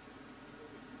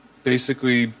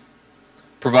basically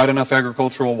provide enough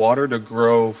agricultural water to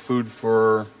grow food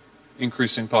for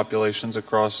increasing populations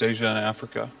across Asia and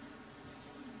Africa?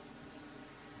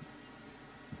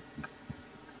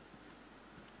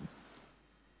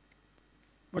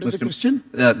 What is the question?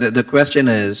 The question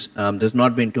is, there's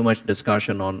not been too much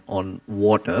discussion on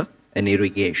water and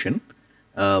irrigation.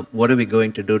 What are we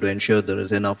going to do to ensure there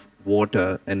is enough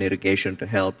water and irrigation to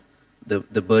help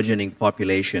the burgeoning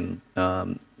population,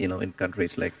 in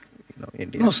countries like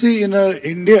India? No, see, in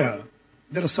India,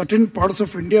 there are certain parts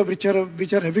of India which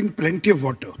are having plenty of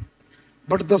water.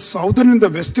 But the southern and the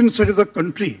western side of the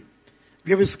country,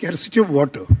 we have a scarcity of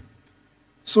water.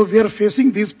 So we are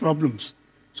facing these problems.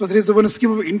 So there is one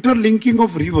scheme of interlinking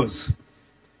of rivers.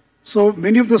 So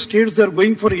many of the states are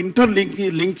going for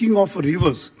interlinking of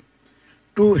rivers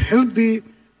to help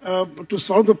to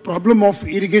solve the problem of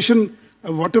irrigation,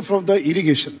 water from the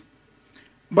irrigation.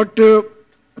 But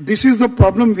this is the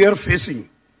problem we are facing.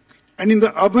 And in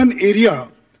the urban area,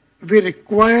 we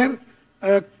require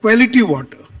quality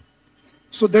water.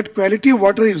 So that quality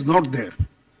water is not there.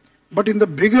 But in the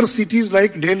bigger cities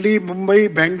like Delhi,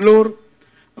 Mumbai, Bangalore,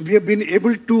 we have been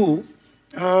able to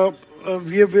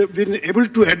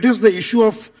address the issue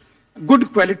of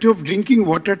good quality of drinking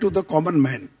water to the common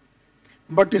man.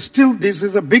 But still, this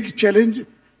is a big challenge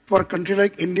for a country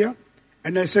like India.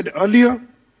 And I said earlier,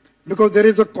 because there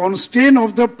is a constraint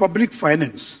of the public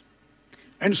finance.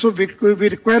 And so we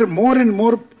require more and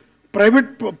more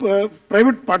private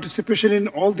participation in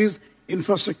all these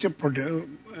infrastructure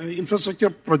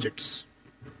projects.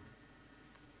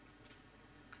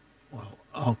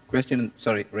 Well, question,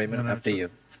 sorry, Raymond, after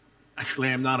you. Actually,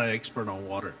 I'm not an expert on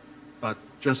water, but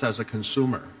just as a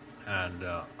consumer, and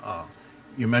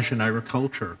you mentioned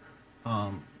agriculture.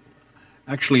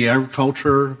 Actually,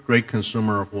 agriculture, great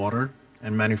consumer of water,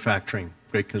 and manufacturing,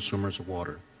 great consumers of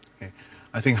water. Okay?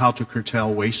 I think how to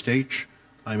curtail wastage,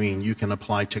 I mean, you can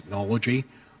apply technology.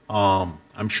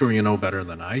 I'm sure you know better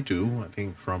than I do. I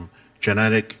think from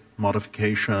genetic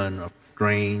modification of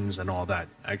grains and all that,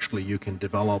 actually you can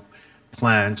develop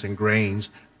plants and grains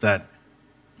that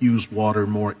use water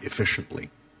more efficiently,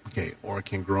 okay, or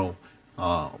can grow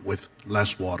with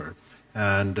less water.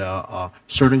 And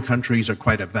certain countries are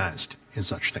quite advanced in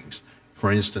such things. For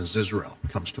instance, Israel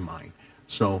comes to mind.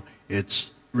 So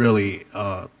it's really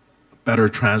better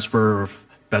transfer of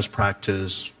best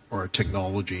practice or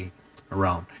technology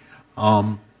around.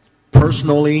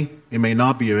 Personally, it may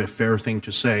not be a fair thing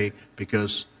to say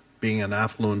because being an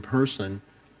affluent person,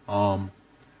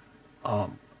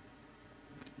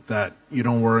 that you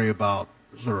don't worry about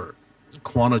sort of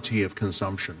quantity of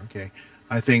consumption, okay?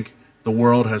 I think the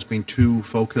world has been too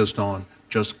focused on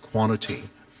just quantity.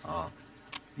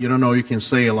 You don't know, you can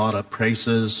say a lot of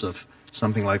praises of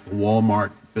something like the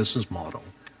Walmart business model,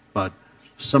 but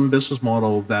some business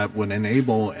model that would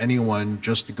enable anyone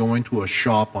just to go into a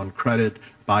shop on credit,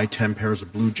 buy 10 pairs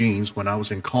of blue jeans. When I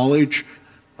was in college,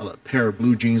 a pair of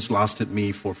blue jeans lasted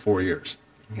me for 4 years,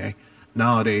 okay?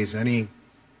 Nowadays, any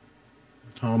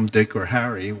Tom, Dick, or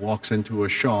Harry walks into a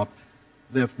shop,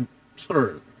 they're sort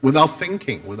of, without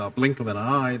thinking, without blink of an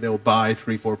eye, they'll buy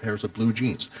 3, 4 pairs of blue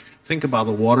jeans. Think about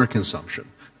the water consumption.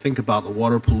 Think about the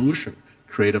water pollution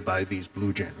created by these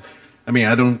blue jeans. I mean,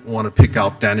 I don't want to pick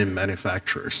out denim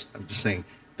manufacturers. I'm just saying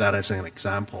that as an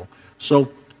example.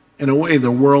 So, in a way,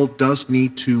 the world does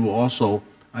need to also,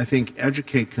 I think,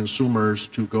 educate consumers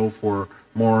to go for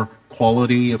more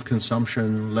quality of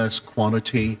consumption, less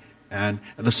quantity, and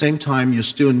at the same time, you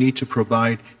still need to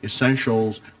provide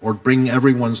essentials or bring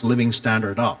everyone's living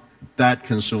standard up. That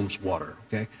consumes water,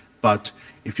 okay? But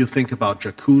if you think about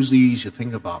jacuzzis, you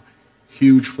think about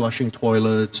huge flushing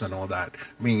toilets and all that.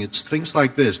 I mean, it's things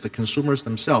like this. The consumers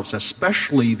themselves,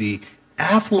 especially the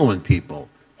affluent people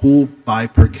who, by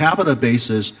per capita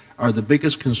basis, are the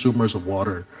biggest consumers of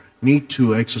water, need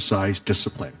to exercise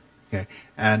discipline. Okay?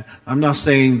 And I'm not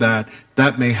saying that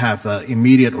that may have an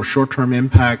immediate or short-term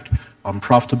impact on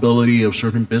profitability of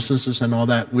certain businesses and all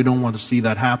that. We don't want to see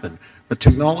that happen. But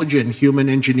technology and human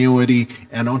ingenuity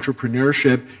and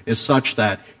entrepreneurship is such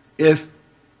that if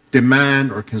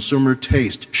demand or consumer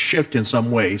taste shift in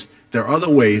some ways, there are other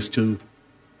ways to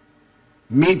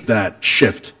meet that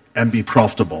shift and be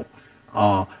profitable.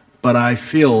 But I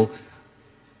feel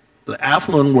the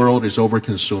affluent world is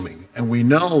over-consuming. And we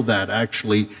know that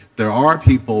actually there are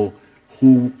people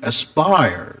who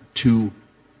aspire to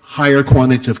higher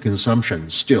quantitative consumption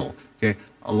still. Okay?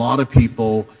 A lot of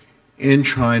people in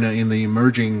China, in the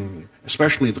emerging,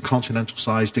 especially the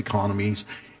continental-sized economies,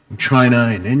 in China,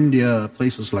 in India,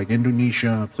 places like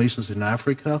Indonesia, places in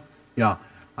Africa, yeah,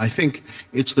 I think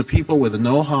it's the people with the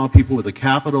know-how, people with the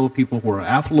capital, people who are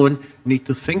affluent need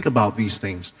to think about these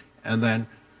things, and then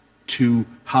to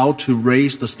how to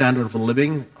raise the standard of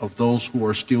living of those who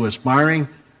are still aspiring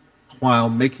while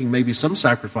making maybe some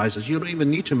sacrifices. You don't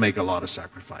even need to make a lot of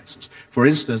sacrifices. For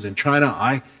instance, in China,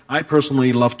 I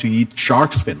personally love to eat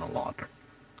shark's fin a lot.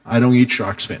 I don't eat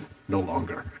shark's fin no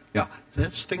longer. Yeah,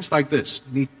 it's things like this.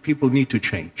 People need to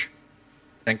change.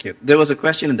 Thank you. There was a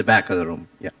question in the back of the room.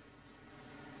 Yeah.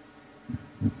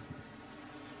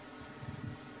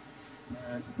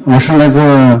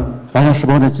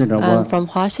 I'm from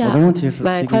Huaxia.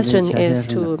 My question is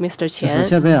to Mr.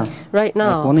 Qian. Right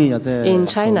now, in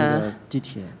China,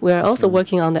 we are also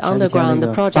working on the underground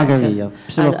project, and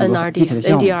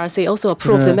NDRC also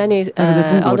approved many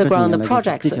underground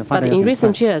projects. But in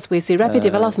recent years, we see rapid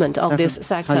development of this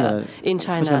sector in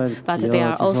China. But they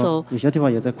are also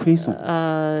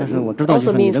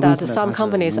means that some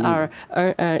companies are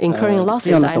incurring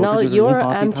losses. I know your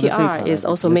MTR is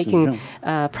also making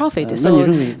profit. So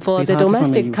for the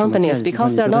domestic companies,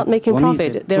 because they're not making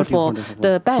profit, therefore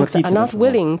the banks are not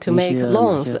willing to make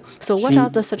loans. So what are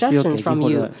the suggestions from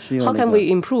you? How can we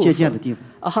improve?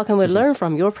 Or how can we learn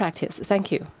from your practice?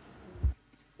 Thank you.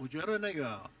 I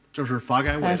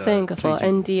think for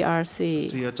NDRC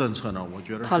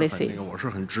policy,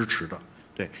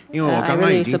 I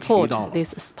really support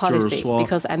this policy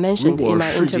because I mentioned in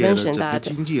my intervention that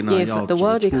if the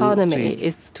world economy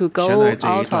is to go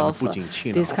out of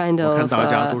this kind of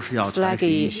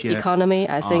sluggy economy,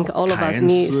 I think all of us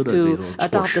need to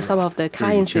adopt some of the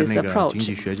Keynes's approach.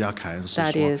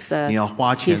 That is,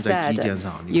 he said,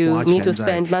 you need to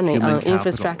spend money on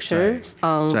infrastructure,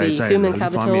 on the human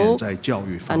capital,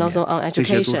 and also on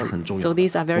education. So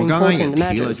these are very important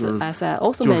measures. As I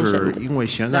also mentioned,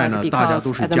 that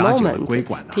because at the moment,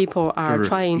 people are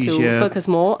trying to focus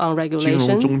more on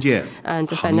regulation and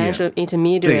the financial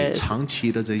intermediaries.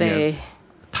 They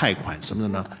are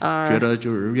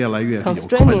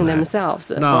constraining themselves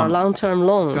for long-term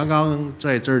loans.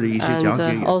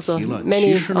 And also,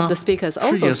 many of the speakers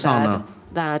also said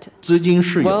that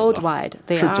worldwide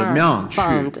they are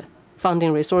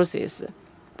funding resources.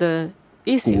 The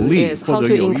issue is how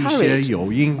to encourage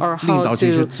or how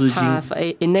to have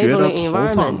an enabling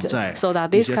environment so that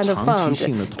this kind of fund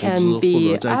can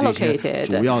be allocated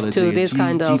to this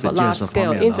kind of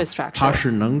large-scale infrastructure,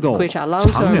 which are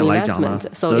long-term investment.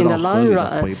 So in the long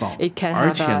run, it can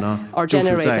have or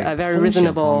generate a very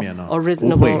reasonable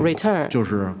return.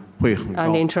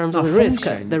 And in terms of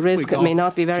the risk may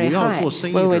not be very high.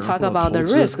 When we talk about the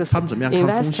risks,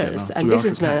 investors and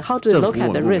businessmen, how do they look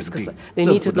at the risks? They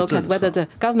need to look at whether the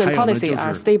government policy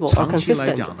are stable or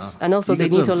consistent. And also they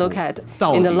need to look at,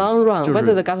 in the long run,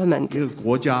 whether the government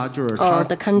or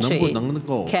the country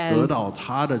can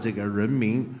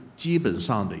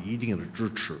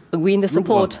win the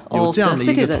support of the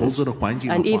citizens.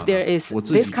 And if there is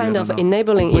this kind of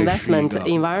enabling investment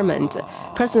environment,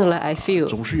 personally I feel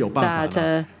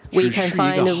that we can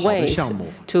find ways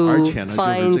to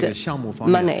find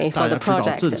money for the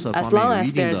project as long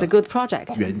as there is a good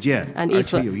project. And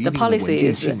if the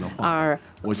policies are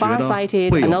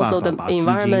far-sighted and also the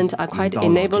environment are quite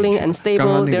enabling and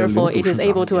stable, therefore it is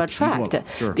able to attract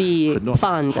the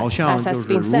fund. As has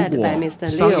been said by Mr.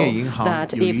 Liu,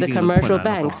 that if the commercial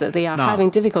banks, they are having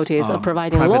difficulties of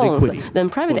providing loans, then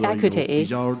private equity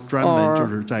or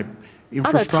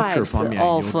other types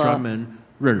of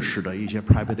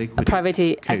private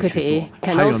equity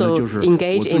can also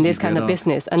engage in this kind of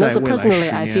business. And also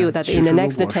personally, I feel that in the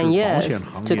next 10 years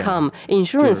to come,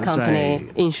 insurance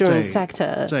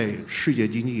sector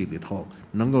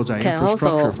can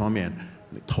also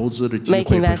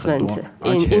make investment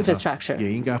in infrastructure.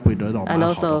 And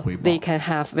also, they can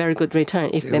have very good return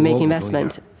if they make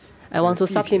investment. I want to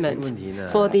supplement.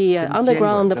 For the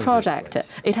underground project,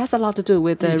 it has a lot to do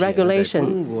with the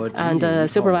regulation and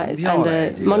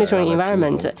the monitoring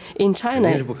environment. In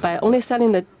China, by only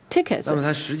selling the tickets,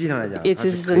 it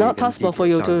is not possible for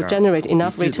you to generate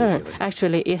enough return.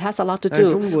 Actually, it has a lot to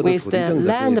do with the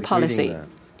land policy.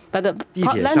 But the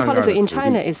land policy in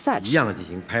China is such.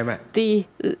 The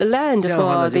land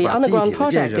for the underground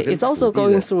project is also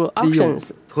going through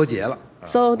auctions.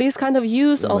 So this kind of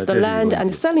use of the land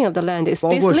and selling of the land is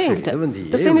dislinked.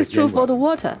 The same is true for the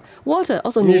water. Water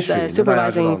also needs a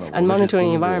supervising and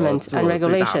monitoring environment and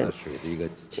regulation.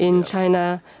 In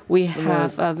China, we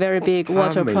have a very big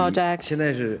water project,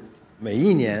 and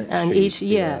each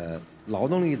year,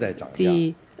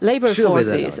 the labor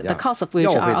forces, the cost of which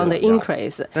are on the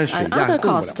increase, and other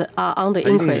costs are on the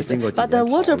increase, but the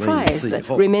water price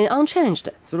remain unchanged.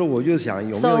 So, do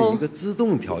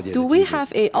we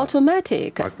have an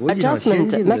automatic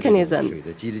adjustment mechanism,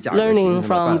 learning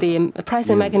from the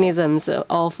pricing mechanisms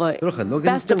of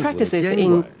best practices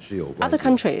in other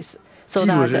countries, so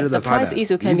that the price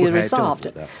issue can be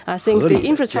resolved? I think the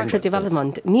infrastructure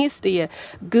development needs the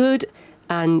good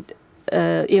and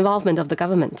involvement of the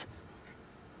government.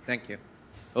 Thank you.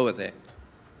 Over there.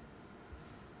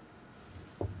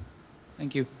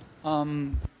 Thank you.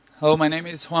 Hello, my name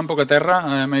is Juan Pocaterra.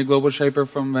 I'm a global shaper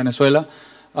from Venezuela.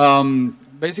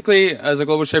 Basically, as a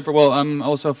global shaper, well, I'm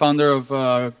also a founder of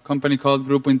a company called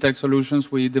Grupo Intec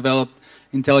Solutions. We developed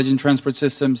intelligent transport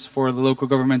systems for the local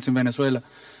governments in Venezuela.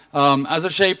 As a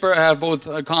shaper, I have both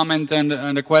a comment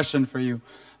and a question for you.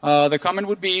 The comment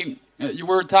would be, you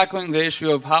were tackling the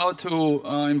issue of how to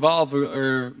involve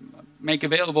or make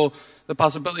available the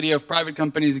possibility of private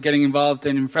companies getting involved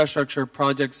in infrastructure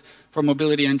projects for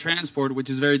mobility and transport, which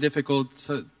is very difficult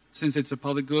since it's a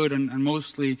public good and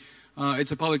mostly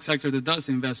it's a public sector that does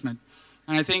investment.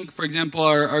 And I think, for example,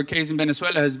 our case in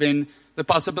Venezuela has been the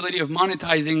possibility of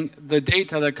monetizing the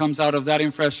data that comes out of that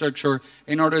infrastructure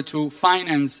in order to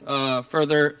finance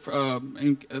further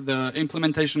the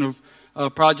implementation of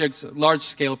projects,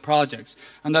 large-scale projects.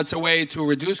 And that's a way to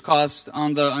reduce costs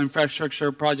on the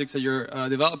infrastructure projects that you're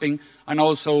developing, and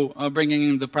also bringing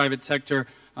in the private sector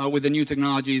with the new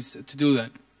technologies to do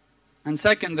that. And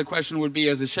second, the question would be,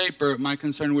 as a shaper, my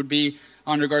concern would be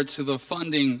on regards to the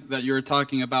funding that you're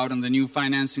talking about and the new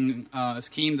financing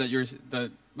scheme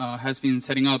that has been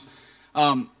setting up.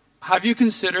 Have you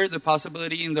considered the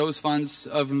possibility in those funds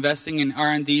of investing in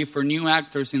R&D for new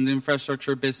actors in the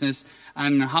infrastructure business,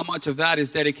 and how much of that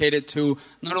is dedicated to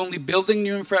not only building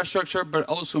new infrastructure, but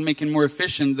also making more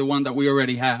efficient the one that we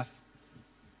already have?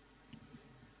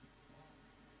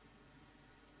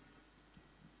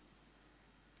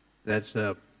 That's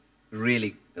a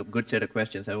really good set of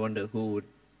questions. I wonder who would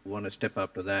want to step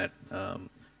up to that. I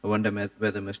wonder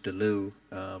whether Mr. Liu,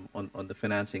 on the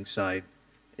financing side,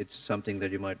 it's something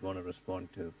that you might want to respond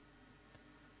to.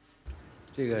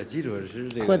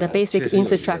 For the basic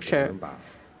infrastructure,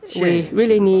 we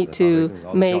really need to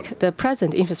make the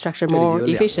present infrastructure more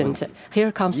efficient.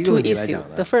 Here comes two issues.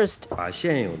 The first,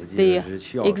 the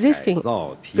existing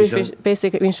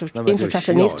basic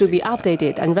infrastructure needs to be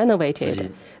updated and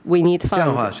renovated. We need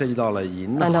funds.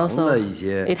 And also,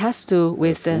 it has to do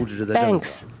with the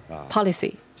bank's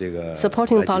policy,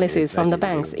 supporting policies from the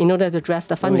banks in order to address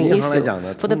the funding issue.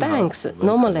 For the banks,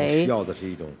 normally,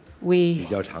 we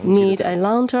need a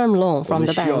long-term loan from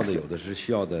the banks.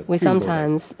 We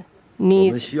sometimes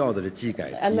need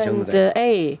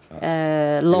M&A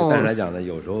loans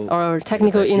or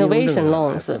technical innovation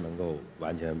loans.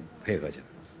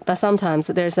 But sometimes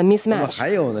there's a mismatch.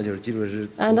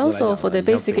 And also for the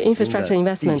basic infrastructure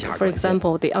investment, for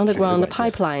example, the underground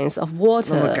pipelines of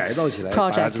water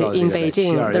project in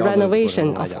Beijing, the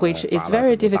renovation of which is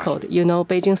very difficult. You know,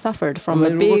 Beijing suffered from a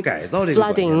big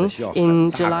flooding in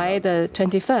July the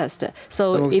 21st.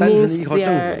 So it means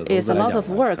there is a lot of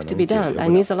work to be done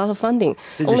and needs a lot of funding.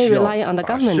 Only relying on the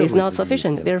government is not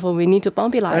sufficient. Therefore, we need to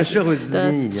mobilize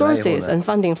the sources and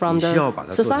funding from the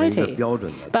society.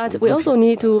 But we also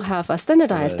need to have a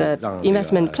standardized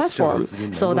investment platform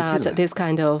so that this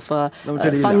kind of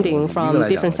funding from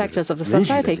different sectors of the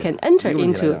society can enter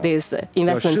into this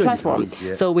investment platform.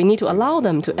 So we need to allow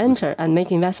them to enter and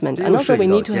make investment. And also we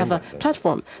need to have a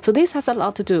platform. So this has a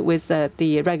lot to do with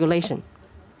the regulation.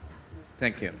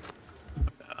 Thank you.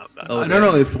 I don't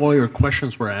know if all your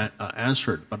questions were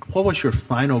answered, but what was your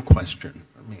final question?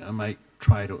 I mean, I might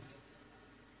try to...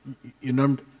 You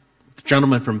know, the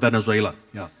gentleman from Venezuela,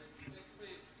 yeah.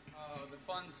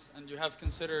 have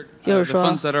considered the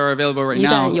funds that are available right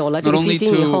now, not only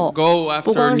to go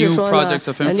after new projects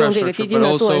of infrastructure, but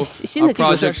also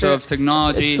projects of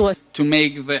technology to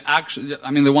make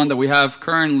the one that we have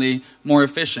currently more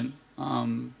efficient.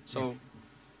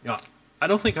 Yeah, I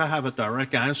don't think I have a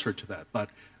direct answer to that, but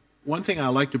one thing I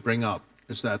like to bring up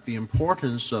is that the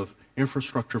importance of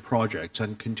infrastructure projects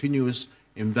and continuous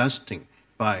investing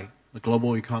by the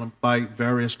global economy, by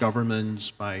various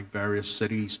governments, by various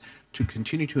cities, to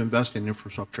continue to invest in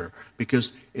infrastructure,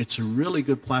 because it's a really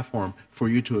good platform for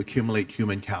you to accumulate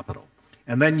human capital.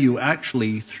 And then you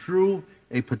actually, through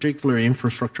a particular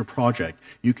infrastructure project,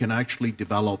 you can actually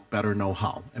develop better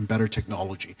know-how and better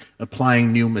technology,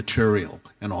 applying new material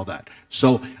and all that.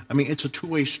 So, I mean, it's a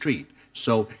two-way street.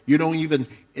 So you don't even,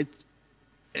 it's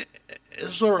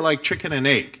sort of like chicken and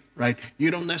egg, right? You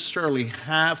don't necessarily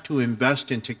have to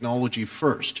invest in technology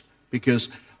first, because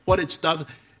what it's done,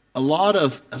 a lot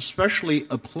of, especially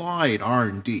applied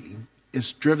R&D,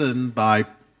 is driven by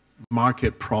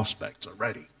market prospects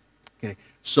already. Okay,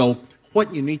 so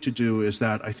what you need to do is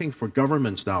that, I think for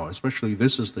governments now, especially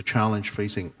this is the challenge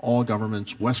facing all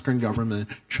governments, Western government,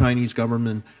 Chinese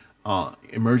government,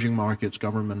 emerging markets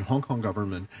government, Hong Kong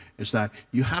government, is that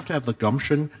you have to have the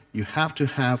gumption, you have to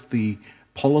have the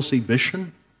policy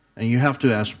vision, and you have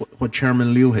to, as what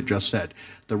Chairman Liu had just said,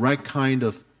 the right kind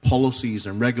of policies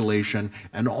and regulation,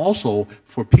 and also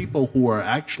for people who are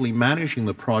actually managing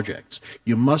the projects,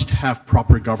 you must have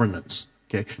proper governance,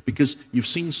 okay? Because you've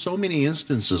seen so many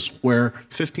instances where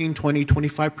 15, 20,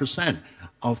 25%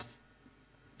 of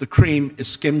the cream is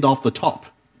skimmed off the top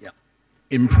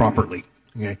improperly,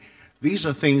 okay? These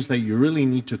are things that you really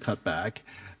need to cut back,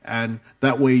 and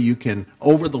that way you can,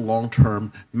 over the long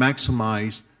term,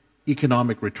 maximize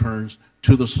economic returns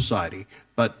to the society.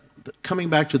 But coming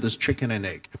back to this chicken and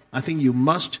egg, I think you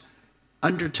must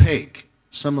undertake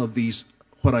some of these,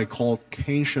 what I call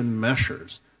Keynesian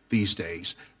measures these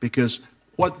days, because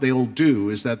what they'll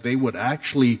do is that they would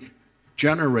actually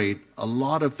generate a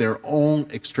lot of their own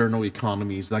external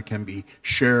economies that can be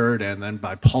shared, and then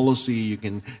by policy you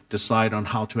can decide on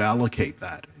how to allocate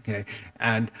that, okay?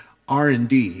 And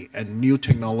R&D and new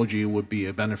technology would be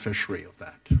a beneficiary of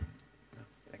that.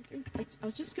 I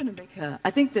was just going to make I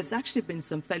think there's actually been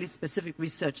some fairly specific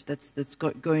research that's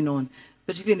going on,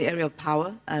 particularly in the area of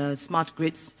power, smart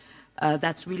grids,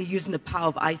 that's really using the power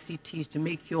of ICTs to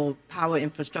make your power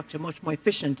infrastructure much more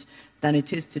efficient than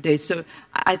it is today. So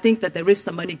I think that there is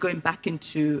some money going back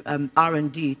into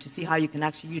R&D to see how you can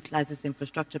actually utilize this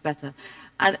infrastructure better.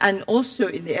 And also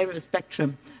in the area of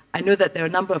spectrum, I know that there are a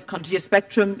number of countries.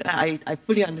 Spectrum, I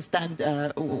fully understand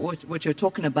what you're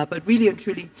talking about, but really and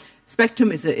truly,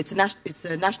 spectrum is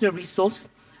a national resource,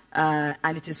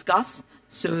 and it is scarce.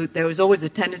 So there is always a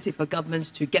tendency for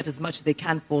governments to get as much as they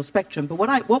can for spectrum. But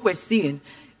what we're seeing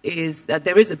is that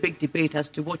there is a big debate as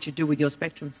to what you do with your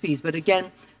spectrum fees. But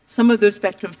again, some of those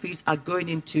spectrum fees are going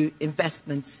into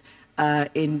investments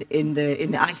in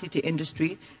the ICT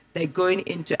industry. They're going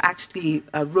into actually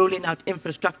rolling out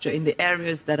infrastructure in the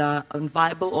areas that are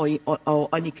unviable or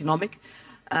uneconomic.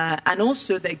 And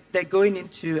also they're going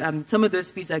into, some of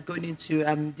those fees are going into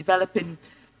developing,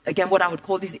 again, what I would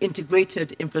call these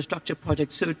integrated infrastructure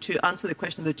projects. So to answer the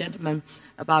question of the gentleman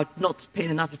about not paying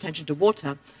enough attention to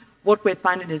water, what we're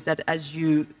finding is that as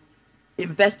you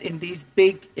invest in these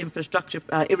big infrastructure,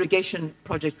 irrigation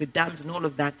projects with dams and all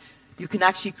of that, you can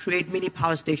actually create mini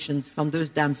power stations from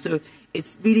those dams. So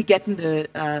it's really getting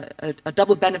a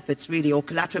double benefits, really, or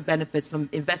collateral benefits from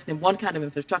investing in one kind of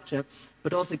infrastructure,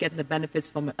 but also getting the benefits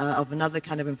from of another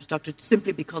kind of infrastructure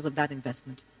simply because of that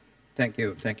investment. Thank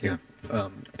you. Thank you.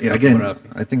 Yeah, again,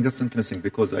 Marafih. I think that's interesting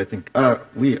because I think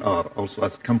we are also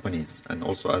as companies and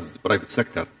also as private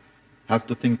sector have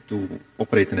to think to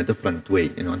operate in a different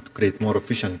way, and to create more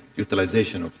efficient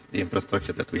utilization of the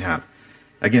infrastructure that we have.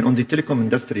 Again, on the telecom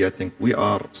industry, I think we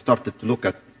are started to look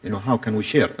at, how can we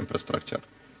share infrastructure?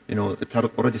 It had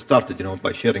already started,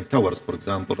 by sharing towers, for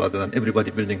example, rather than everybody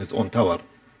building his own tower,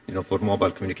 for mobile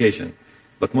communication.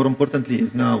 But more importantly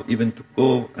is now even to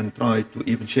go and try to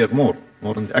even share more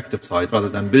on the active side, rather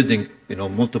than building,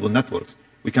 multiple networks.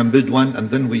 We can build one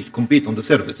and then we compete on the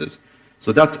services.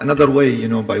 So that's another way,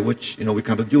 by which, we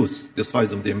can reduce the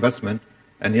size of the investment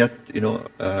and yet,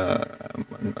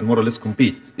 more or less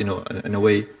compete, in a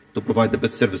way to provide the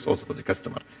best service also for the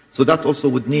customer. So that also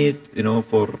would need,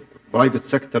 for private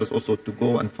sectors also to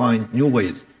go and find new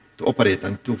ways to operate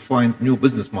and to find new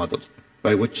business models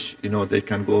by which, they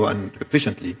can go and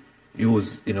efficiently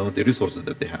use, the resources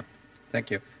that they have. Thank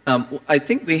you. I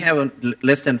think we have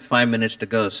less than 5 minutes to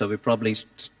go, so we probably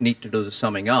need to do the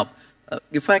summing up.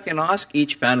 If I can ask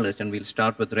each panelist, and we'll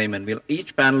start with Raymond,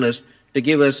 each panelist to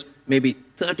give us maybe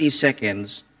 30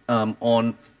 seconds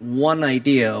on one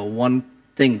idea or one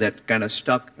thing that kind of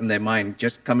stuck in their mind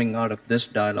just coming out of this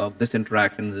dialogue, this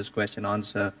interaction, this question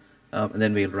answer, and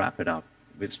then we'll wrap it up.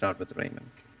 We'll start with Raymond.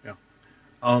 Yeah.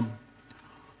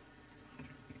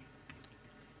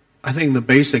 I think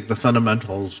the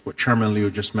fundamentals, what Chairman Liu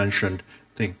just mentioned,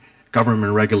 I think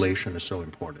government regulation is so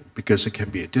important because it can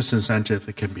be a disincentive,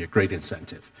 it can be a great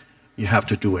incentive. You have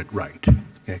to do it right.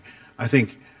 Okay? I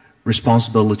think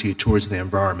responsibility towards the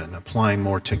environment, applying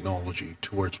more technology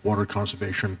towards water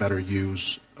conservation, better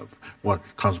use of water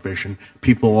conservation.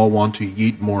 People all want to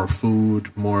eat more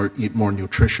food, eat more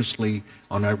nutritiously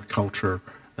on agriculture.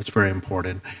 That's very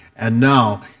important. And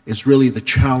now it's really the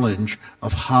challenge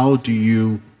of how do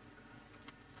you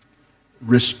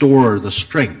restore the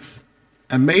strength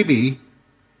and maybe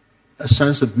a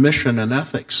sense of mission and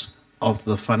ethics of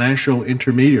the financial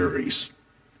intermediaries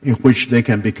in which they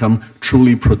can become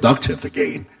truly productive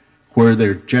again, where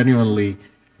they're genuinely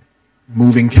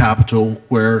moving capital,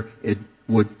 where it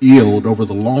would yield over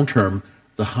the long term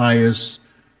the highest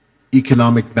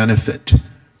economic benefit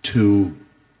to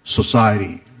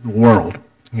society, the world.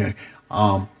 Okay?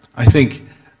 I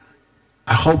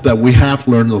hope that we have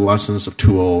learned the lessons of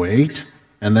 2008,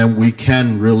 and then we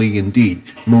can really indeed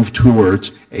move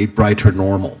towards a brighter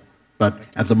normal. But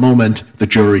at the moment, the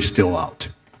jury's still out.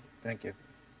 Thank you.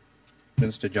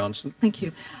 Minister Johnson. Thank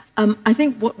you. I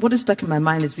think what is stuck in my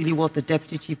mind is really what the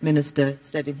Deputy Chief Minister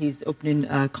said in his opening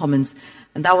comments,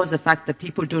 and that was the fact that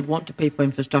people don't want to pay for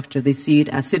infrastructure. They see it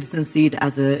as citizens see it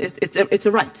as it's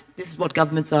a right. This is what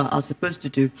governments are supposed to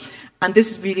do, and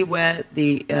this is really where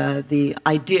the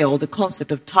idea or the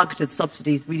concept of targeted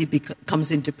subsidies really comes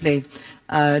into play.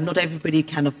 Not everybody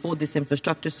can afford this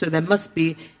infrastructure, so there must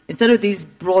be, instead of these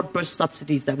broad brush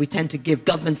subsidies that we tend to give,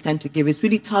 governments tend to give, it's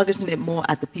really targeting it more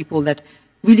at the people that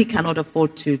really cannot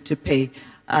afford to pay.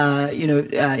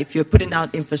 If you're putting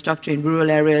out infrastructure in rural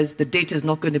areas, the data is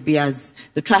not going to be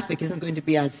the traffic isn't going to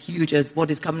be as huge as what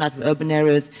is coming out of urban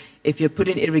areas. If you're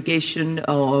putting irrigation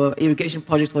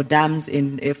projects or dams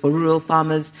for rural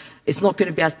farmers, it's not going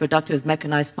to be as productive as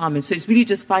mechanized farming. So it's really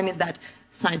just finding that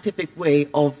scientific way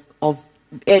of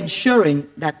ensuring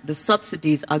that the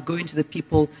subsidies are going to the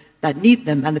people that need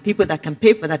them, and the people that can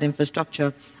pay for that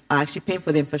infrastructure are actually paying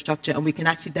for the infrastructure, and we can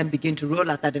actually then begin to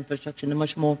roll out that infrastructure in a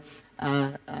much more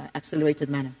accelerated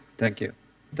manner. Thank you.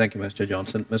 Thank you, Mr.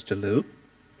 Johnson. Mr. Liu?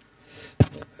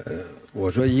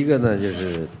 我说一个呢，就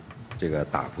是这个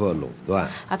打破垄断。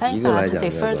 I think that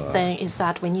the first thing is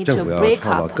that we need to break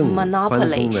up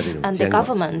monopoly, and the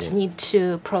government need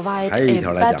to provide a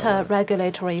better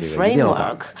regulatory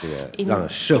framework. In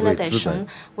addition,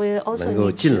 we also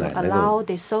need to allow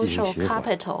the social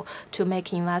capital to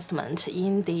make investment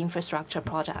in the infrastructure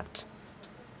project.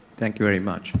 Thank you very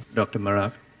much. Dr.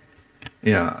 Marafih?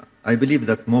 Yeah, I believe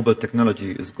that mobile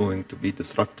technology is going to be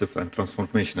disruptive and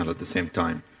transformational at the same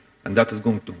time, and that is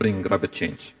going to bring rapid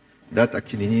change. That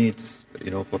actually needs,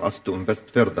 for us to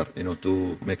invest further,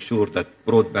 to make sure that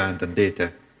broadband and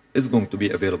data is going to be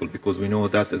available, because we know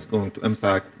that is going to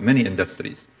impact many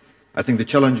industries. I think the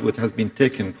challenge which has been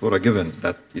taken for a given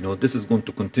that, this is going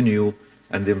to continue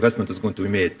and the investment is going to be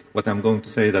made. What I'm going to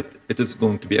say that it is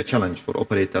going to be a challenge for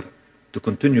operator to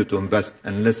continue to invest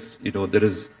unless, there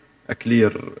is a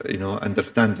clear,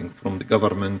 understanding from the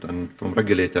government and from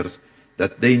regulators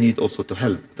that they need also to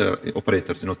help the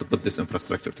operators, to put this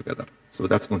infrastructure together. So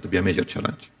that's going to be a major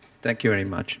challenge. Thank you very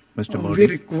much. Mr. Modi?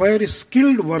 We require a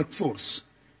skilled workforce.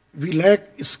 We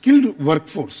lack a skilled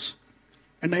workforce.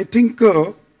 And I think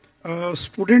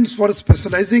students for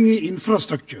specializing in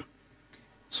infrastructure,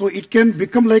 so it can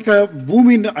become like a boom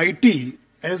in IT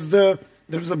as there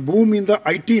is a boom in the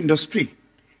IT industry.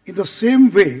 In the same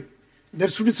way, there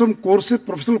should be some courses,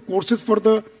 professional courses for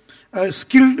the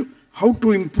skilled, how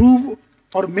to improve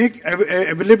or make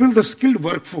available the skilled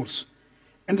workforce.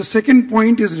 And the second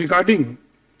point is regarding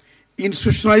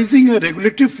institutionalizing a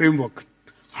regulatory framework.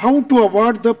 How to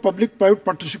award the public-private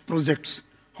partnership projects.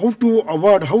 How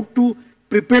to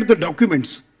prepare the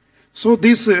documents. So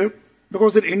this,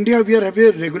 because in India we have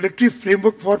a regulatory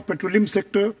framework for petroleum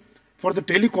sector, for the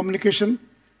telecommunication,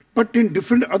 but in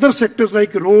different other sectors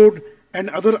like road and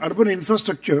other urban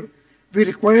infrastructure, we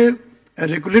require a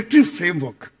regulatory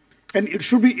framework, and it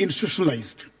should be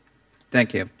institutionalized.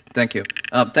 Thank you. Thank you.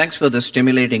 Thanks for the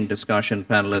stimulating discussion,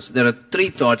 panelists. There are three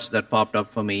thoughts that popped up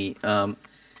for me.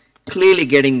 Clearly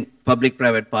getting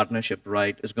public-private partnership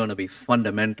right is going to be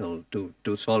fundamental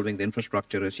to solving the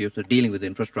infrastructure issues, to dealing with the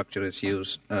infrastructure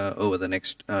issues over the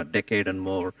next decade and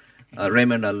more.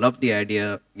 Raymond, I love the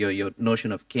idea, your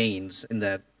notion of Keynes, in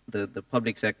that the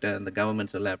public sector and the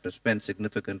governments will have to spend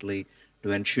significantly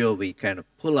to ensure we kind of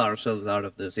pull ourselves out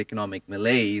of this economic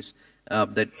malaise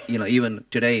that, even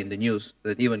today in the news,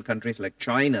 that even countries like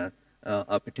China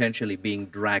are potentially being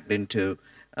dragged into.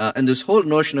 And this whole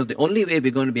notion of the only way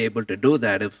we're going to be able to do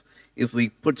that if we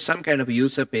put some kind of a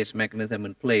user-pays mechanism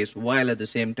in place while at the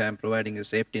same time providing a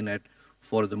safety net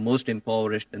for the most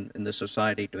impoverished in the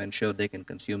society to ensure they can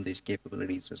consume these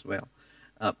capabilities as well.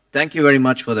 Thank you very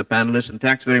much for the panelists, and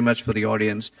thanks very much for the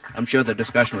audience. I'm sure the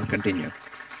discussion will continue.